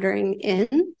eDNA monitoring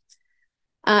in.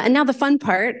 And now the fun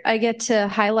part, I get to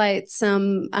highlight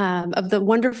some of the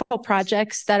wonderful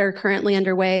projects that are currently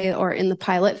underway or in the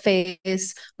pilot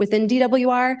phase within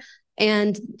DWR.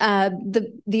 And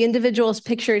the individuals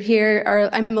pictured here are,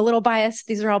 I'm a little biased,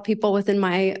 these are all people within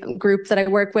my group that I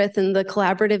work with in the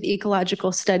Collaborative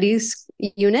Ecological Studies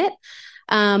unit.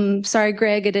 Sorry,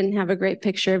 Greg, I didn't have a great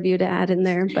picture of you to add in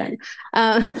there,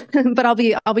 but I'll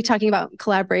be talking about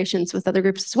collaborations with other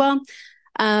groups as well.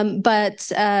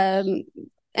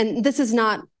 And this is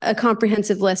not a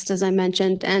comprehensive list, as I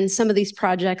mentioned, and some of these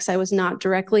projects I was not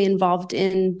directly involved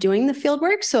in doing the field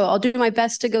work, so I'll do my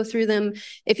best to go through them.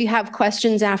 If you have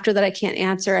questions after that I can't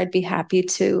answer, I'd be happy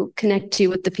to connect you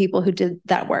with the people who did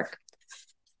that work.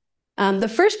 The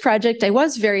first project I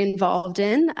was very involved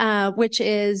in, which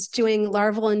is doing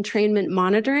larval entrainment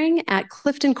monitoring at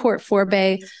Clifton Court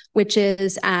Forebay, which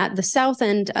is at the south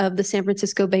end of the San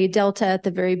Francisco Bay Delta at the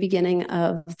very beginning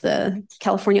of the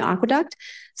California Aqueduct.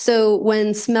 So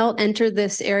when smelt enter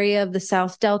this area of the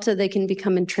South Delta, they can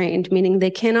become entrained, meaning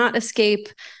they cannot escape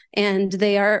and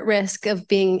they are at risk of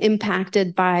being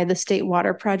impacted by the state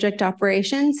water project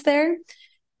operations there.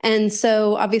 And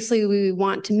so obviously we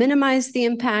want to minimize the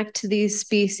impact to these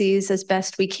species as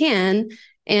best we can.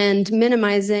 And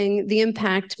minimizing the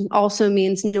impact also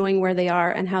means knowing where they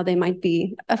are and how they might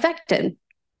be affected.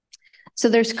 So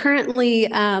there's currently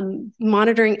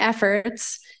monitoring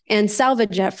efforts and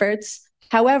salvage efforts.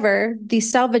 However, these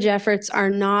salvage efforts are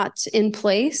not in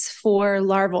place for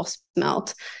larval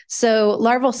smelt. So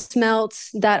larval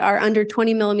smelts that are under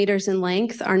 20 millimeters in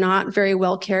length are not very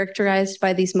well characterized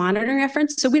by these monitoring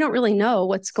efforts. So we don't really know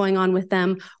what's going on with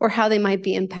them or how they might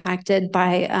be impacted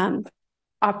by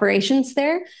operations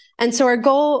there. And so our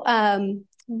goal,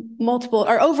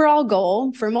 our overall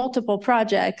goal for multiple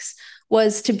projects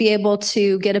was to be able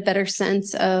to get a better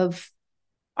sense of,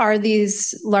 are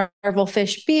these larval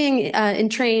fish being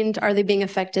entrained? Are they being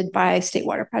affected by state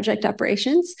water project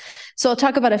operations? So I'll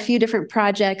talk about a few different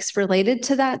projects related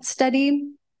to that study,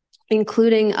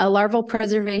 including a larval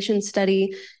preservation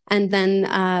study and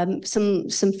then some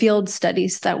field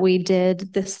studies that we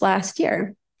did this last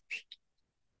year.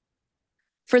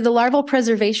 For the larval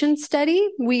preservation study,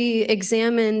 we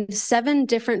examined 7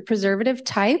 different preservative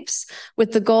types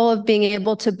with the goal of being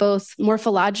able to both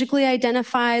morphologically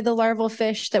identify the larval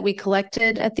fish that we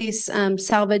collected at these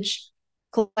salvage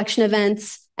collection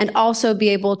events, and also be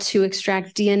able to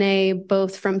extract DNA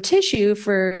both from tissue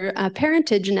for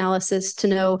parentage analysis to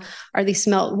know, are these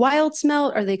smelt wild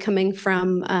smelt? Are they coming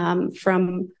from our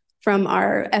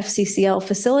FCCL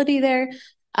facility there?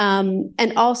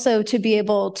 And also to be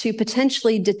able to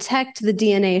potentially detect the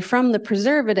DNA from the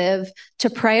preservative to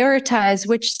prioritize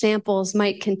which samples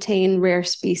might contain rare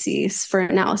species for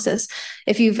analysis.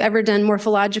 If you've ever done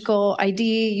morphological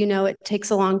ID, you know it takes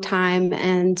a long time,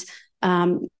 and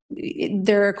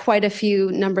there are quite a few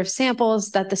number of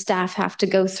samples that the staff have to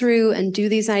go through and do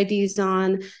these IDs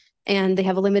on, and they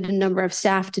have a limited number of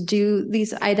staff to do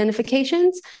these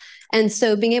identifications. And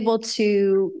so being able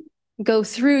to go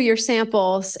through your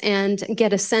samples and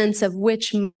get a sense of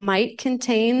which might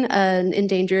contain an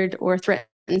endangered or threatened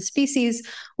species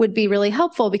would be really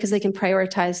helpful, because they can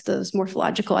prioritize those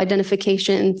morphological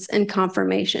identifications and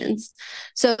confirmations.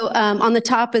 So on the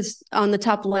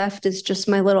top left is just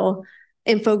my little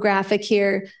infographic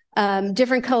here.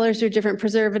 Different colors are different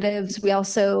preservatives. We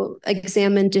also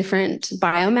examine different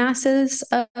biomasses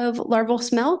of larval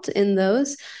smelt in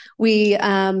those.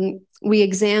 We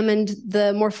examined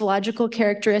the morphological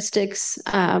characteristics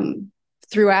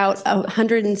throughout a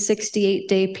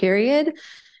 168-day period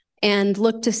and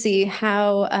looked to see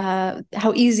how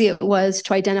easy it was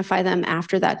to identify them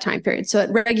after that time period. So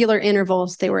at regular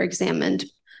intervals, they were examined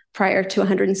prior to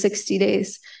 160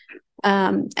 days.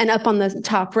 And up on the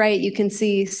top right, you can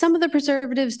see some of the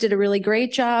preservatives did a really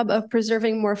great job of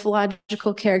preserving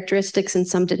morphological characteristics and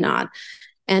some did not.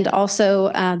 And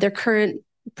also their current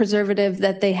preservative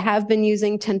that they have been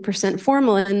using, 10%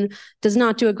 formalin, does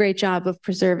not do a great job of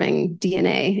preserving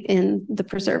DNA in the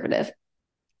preservative.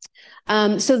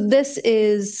 So this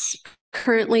is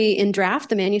currently in draft.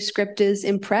 The manuscript is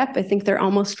in prep. I think they're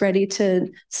almost ready to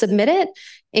submit it.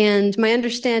 And my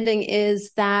understanding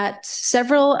is that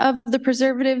several of the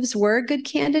preservatives were good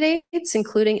candidates,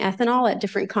 including ethanol at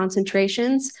different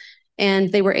concentrations.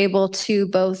 And they were able to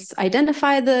both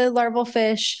identify the larval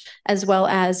fish as well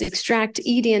as extract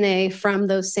eDNA from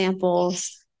those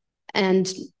samples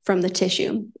and from the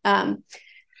tissue.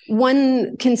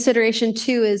 One consideration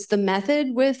too is the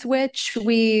method with which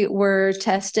we were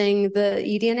testing the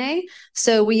eDNA.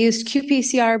 So we used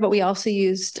qPCR, but we also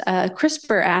used a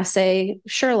CRISPR assay,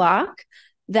 Sherlock,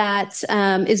 that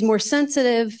is more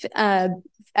sensitive at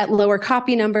lower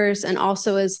copy numbers and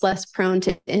also is less prone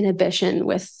to inhibition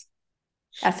with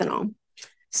ethanol.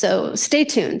 So stay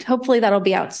tuned. Hopefully that'll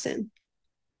be out soon.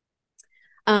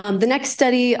 The next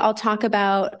study I'll talk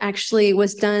about actually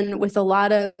was done with a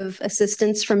lot of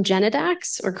assistance from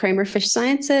Genidaqs or Cramer Fish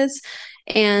Sciences,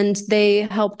 and they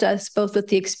helped us both with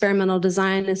the experimental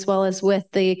design as well as with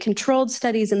the controlled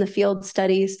studies and the field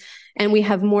studies. And we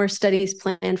have more studies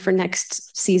planned for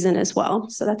next season as well.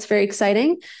 So that's very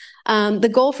exciting. The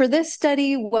goal for this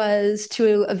study was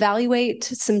to evaluate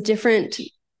some different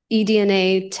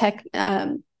eDNA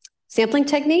sampling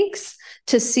techniques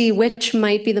to see which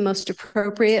might be the most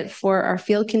appropriate for our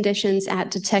field conditions at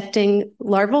detecting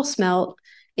larval smelt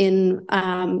in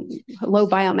low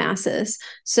biomasses.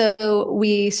 So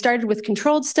we started with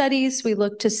controlled studies. We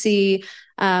looked to see,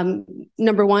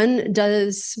 number one,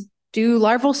 do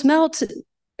larval smelt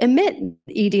emit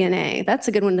eDNA? That's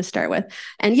a good one to start with.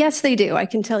 And yes, they do. I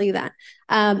can tell you that.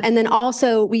 And then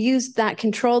also we used that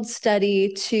controlled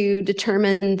study to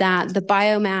determine that the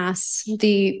biomass,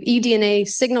 the eDNA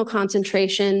signal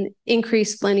concentration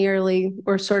increased linearly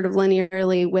or sort of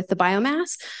linearly with the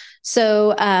biomass.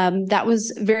 So that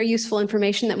was very useful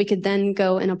information that we could then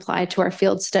go and apply to our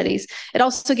field studies. It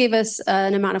also gave us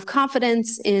an amount of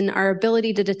confidence in our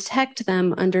ability to detect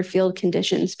them under field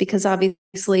conditions, because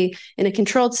obviously in a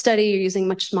controlled study, you're using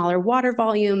much smaller water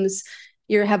volumes.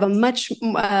 You have a much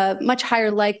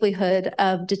higher likelihood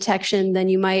of detection than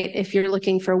you might if you're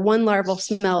looking for one larval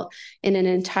smelt in an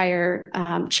entire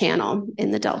channel in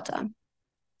the delta.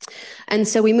 And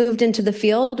so we moved into the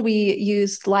field. We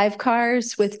used live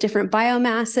cars with different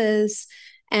biomasses,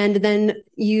 and then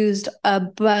used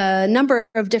a number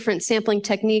of different sampling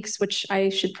techniques, which I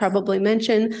should probably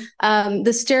mention.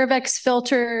 The Sterevex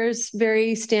filters,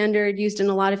 very standard, used in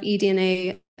a lot of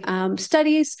eDNA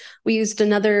studies. We used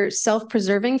another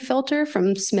self-preserving filter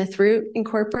from Theroux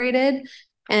Incorporated.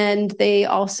 And they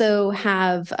also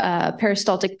have a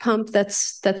peristaltic pump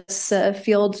that's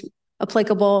field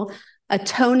applicable. A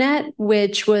tow net,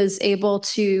 which was able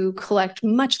to collect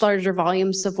much larger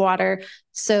volumes of water.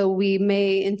 So we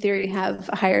may, in theory, have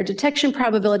a higher detection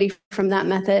probability from that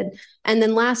method. And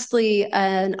then lastly,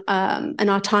 an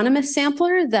autonomous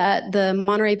sampler that the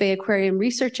Monterey Bay Aquarium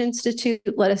Research Institute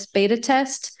let us beta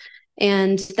test.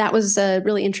 And that was a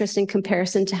really interesting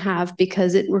comparison to have,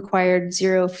 because it required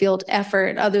zero field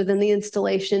effort other than the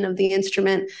installation of the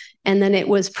instrument. And then it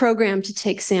was programmed to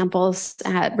take samples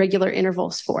at regular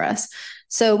intervals for us.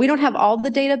 So we don't have all the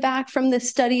data back from this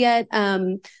study yet.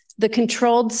 The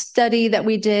controlled study that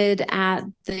we did at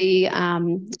the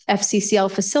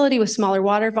FCCL facility with smaller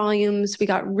water volumes, we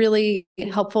got really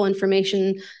helpful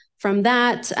information from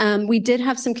that. We did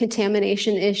have some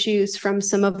contamination issues from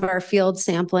some of our field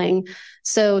sampling.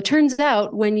 So it turns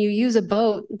out when you use a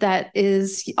boat that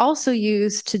is also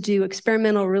used to do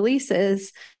experimental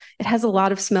releases, it has a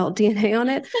lot of smelt DNA on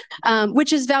it,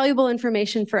 which is valuable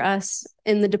information for us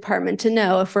in the department to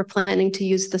know if we're planning to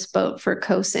use this boat for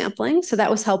co-sampling. So that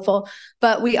was helpful,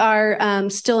 but we are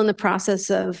still in the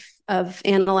process of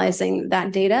analyzing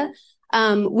that data.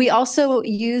 We also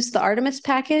use the Artemis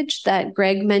package that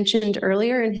Greg mentioned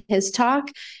earlier in his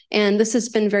talk, and this has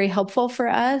been very helpful for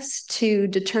us to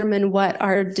determine what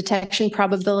our detection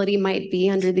probability might be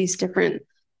under these different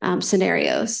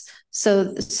scenarios. So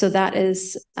that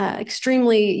is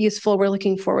extremely useful. We're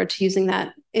looking forward to using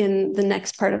that in the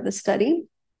next part of the study.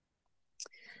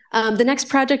 The next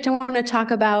project I want to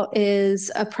talk about is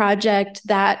a project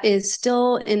that is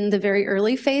still in the very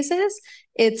early phases.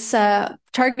 It's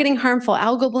targeting harmful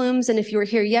algal blooms. And if you were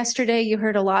here yesterday, you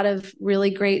heard a lot of really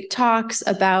great talks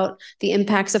about the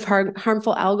impacts of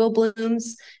harmful algal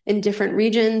blooms in different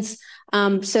regions.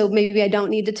 So maybe I don't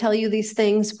need to tell you these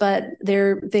things, but they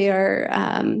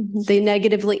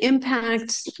negatively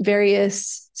impact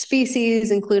various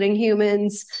species, including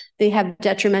humans. They have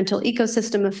detrimental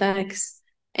ecosystem effects.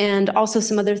 And also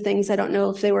some other things, I don't know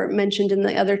if they were mentioned in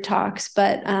the other talks,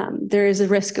 but there is a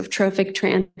risk of trophic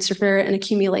transfer and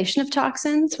accumulation of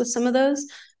toxins with some of those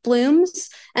blooms,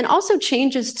 and also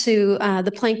changes to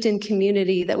the plankton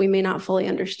community that we may not fully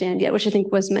understand yet, which I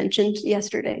think was mentioned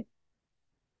yesterday.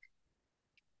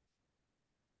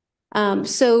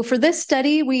 So for this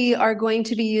study, we are going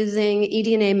to be using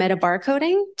eDNA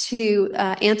metabarcoding to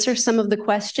answer some of the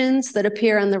questions that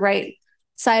appear on the right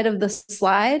side of the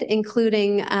slide,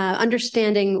 including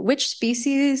understanding which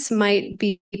species might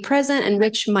be present and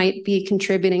which might be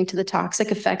contributing to the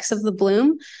toxic effects of the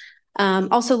bloom.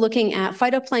 Also looking at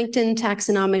phytoplankton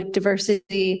taxonomic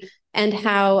diversity and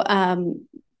how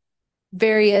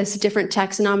various different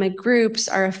taxonomic groups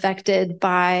are affected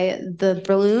by the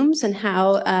blooms and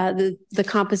how the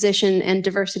composition and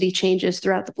diversity changes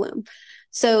throughout the bloom.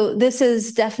 So this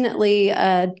is definitely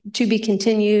to be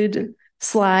continued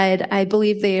slide. I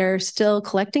believe they are still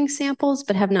collecting samples,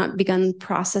 but have not begun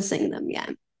processing them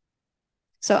yet.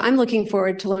 So I'm looking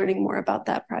forward to learning more about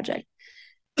that project.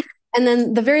 And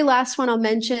then the very last one I'll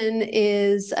mention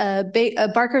is a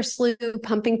Barker Slough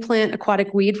pumping plant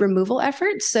aquatic weed removal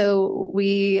effort. So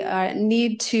we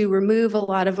need to remove a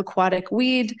lot of aquatic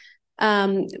weed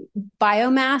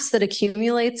biomass that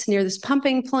accumulates near this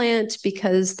pumping plant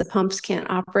because the pumps can't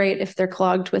operate if they're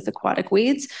clogged with aquatic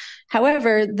weeds.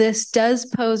 However, this does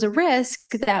pose a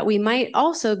risk that we might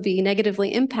also be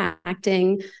negatively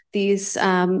impacting these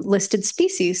listed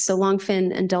species, so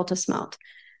longfin and delta smelt.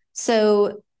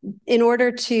 So in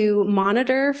order to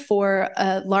monitor for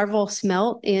a larval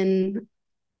smelt in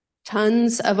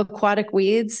tons of aquatic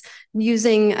weeds,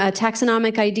 using a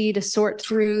taxonomic ID to sort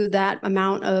through that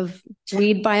amount of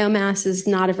weed biomass is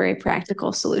not a very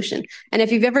practical solution. And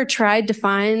if you've ever tried to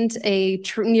find a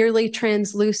nearly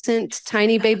translucent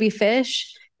tiny baby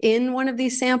fish in one of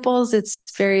these samples, it's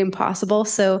very impossible.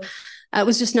 So it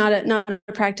was just not a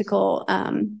practical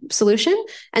solution.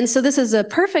 And so this is a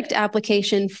perfect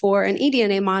application for an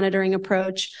eDNA monitoring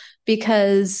approach,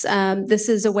 because this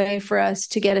is a way for us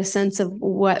to get a sense of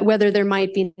whether there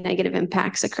might be negative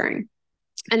impacts occurring.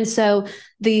 And so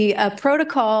the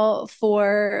protocol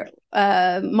for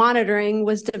monitoring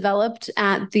was developed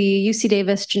at the UC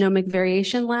Davis Genomic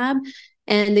Variation Lab.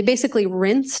 And they basically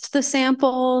rinsed the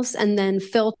samples and then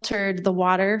filtered the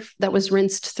water that was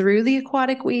rinsed through the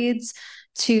aquatic weeds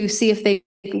to see if they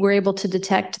were able to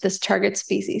detect this target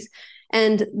species.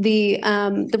 And the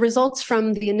results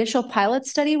from the initial pilot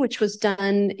study, which was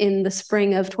done in the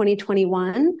spring of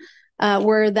 2021,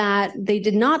 were that they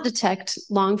did not detect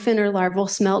longfin or larval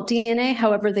smelt DNA.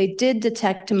 However, they did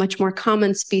detect a much more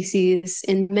common species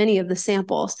in many of the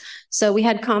samples. So we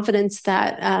had confidence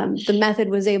that the method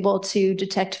was able to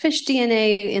detect fish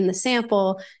DNA in the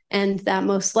sample, and that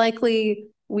most likely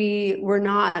we were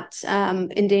not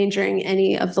endangering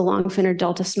any of the longfin or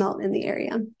delta smelt in the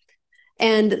area.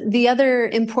 And the other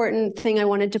important thing I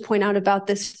wanted to point out about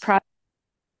this project,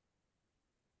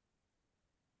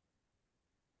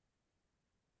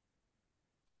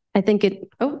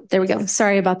 there we go.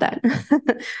 Sorry about that.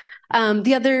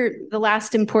 The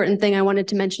last important thing I wanted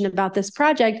to mention about this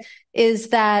project is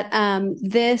that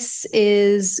this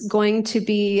is going to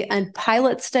be a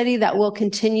pilot study that will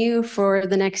continue for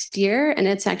the next year, and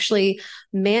it's actually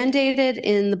mandated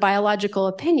in the biological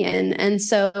opinion. And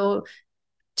so,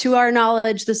 to our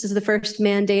knowledge, this is the first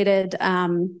mandated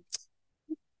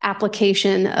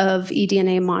application of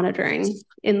eDNA monitoring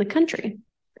in the country.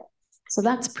 So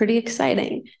that's pretty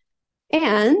exciting.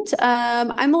 And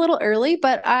I'm a little early,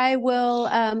 but I will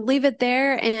leave it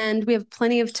there, and we have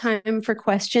plenty of time for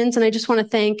questions. And I just want to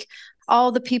thank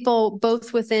all the people,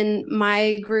 both within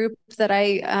my group that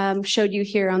I showed you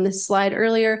here on this slide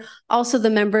earlier, also the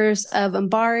members of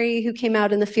MBARI who came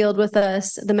out in the field with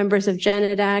us, the members of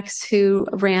Genidaqs who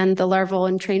ran the larval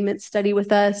entrainment study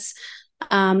with us,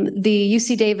 the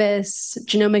UC Davis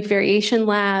Genomic Variation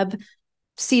Lab,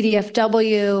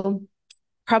 CDFW,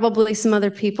 probably some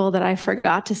other people that I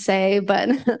forgot to say, but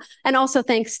and also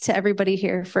thanks to everybody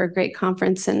here for a great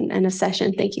conference and a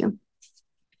session. Thank you.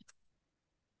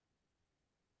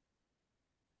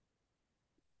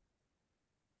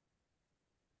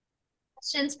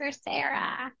 Questions for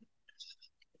Sarah?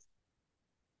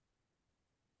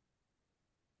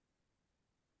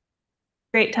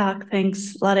 Great talk.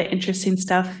 Thanks. A lot of interesting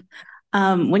stuff.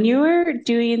 When you were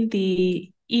doing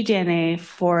the eDNA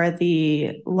for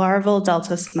the larval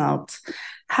delta smelt,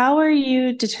 how are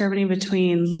you determining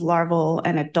between larval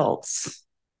and adults?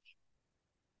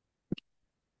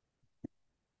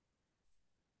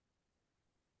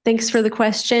 Thanks for the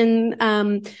question.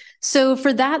 So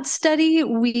for that study,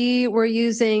 we were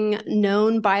using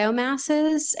known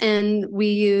biomasses, and we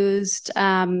used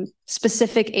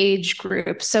specific age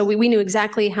groups. So we knew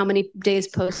exactly how many days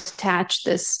post-hatch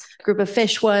this group of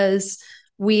fish was.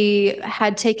 We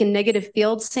had taken negative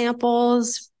field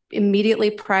samples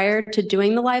immediately prior to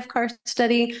doing the live car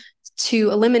study to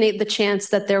eliminate the chance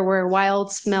that there were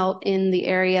wild smelt in the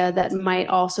area that might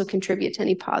also contribute to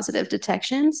any positive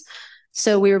detections.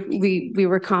 So we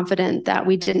were confident that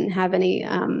we didn't have any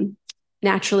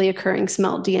naturally occurring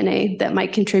smelt DNA that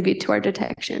might contribute to our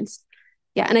detections.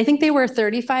 Yeah, and I think they were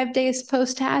 35 days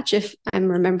post-hatch, if I'm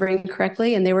remembering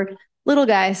correctly, and they were little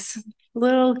guys,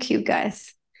 little cute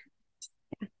guys.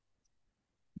 Yeah.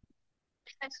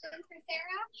 Questions for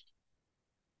Sarah?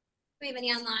 Do we have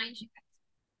any online?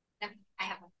 No, I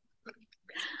have one.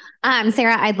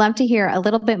 Sarah, I'd love to hear a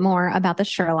little bit more about the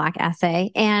Sherlock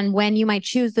assay and when you might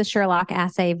choose the Sherlock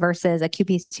assay versus a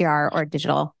qPCR or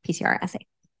digital PCR assay.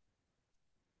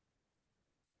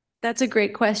 That's a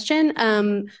great question.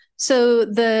 So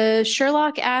the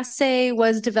Sherlock assay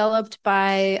was developed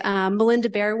by Melinda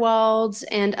Beerwald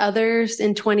and others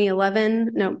in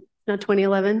 2011. No, not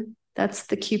 2011. That's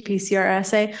the qPCR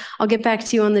assay. I'll get back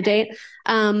to you on the date.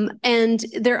 And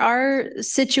there are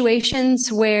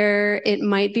situations where it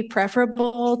might be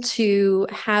preferable to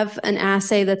have an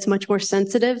assay that's much more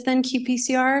sensitive than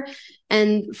qPCR.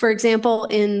 And for example,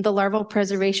 in the larval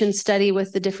preservation study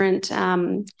with the different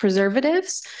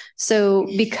preservatives, so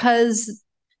because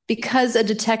a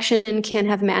detection can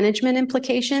have management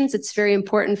implications, it's very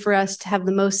important for us to have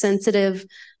the most sensitive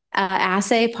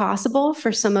assay possible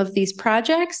for some of these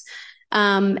projects.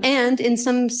 And in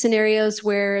some scenarios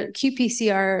where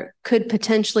qPCR could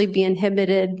potentially be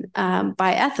inhibited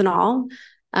by ethanol,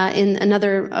 in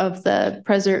another of the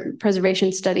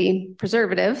preservation study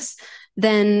preservatives,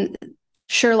 then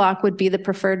Sherlock would be the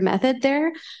preferred method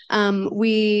there.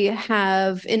 We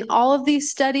have in all of these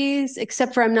studies,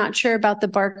 except for I'm not sure about the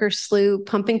Barker Slough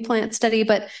pumping plant study,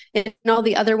 but in all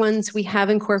the other ones, we have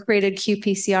incorporated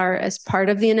qPCR as part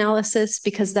of the analysis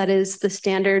because that is the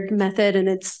standard method, and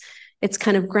it's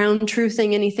kind of ground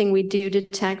truthing anything we do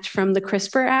detect from the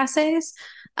CRISPR assays.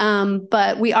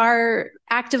 But we are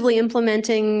actively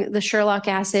implementing the Sherlock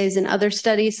assays in other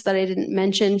studies that I didn't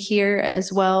mention here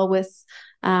as well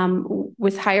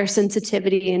with higher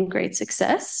sensitivity and great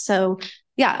success. So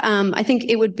yeah, I think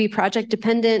it would be project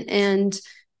dependent, and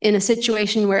in a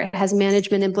situation where it has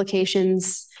management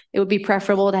implications, it would be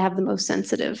preferable to have the most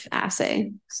sensitive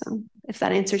assay. So if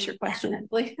that answers your question,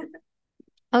 Emily.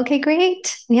 Okay,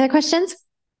 great. Any other questions?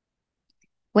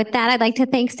 With that, I'd like to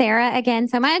thank Sarah again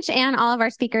so much and all of our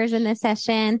speakers in this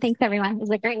session. Thanks, everyone. It was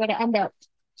a great way to end it.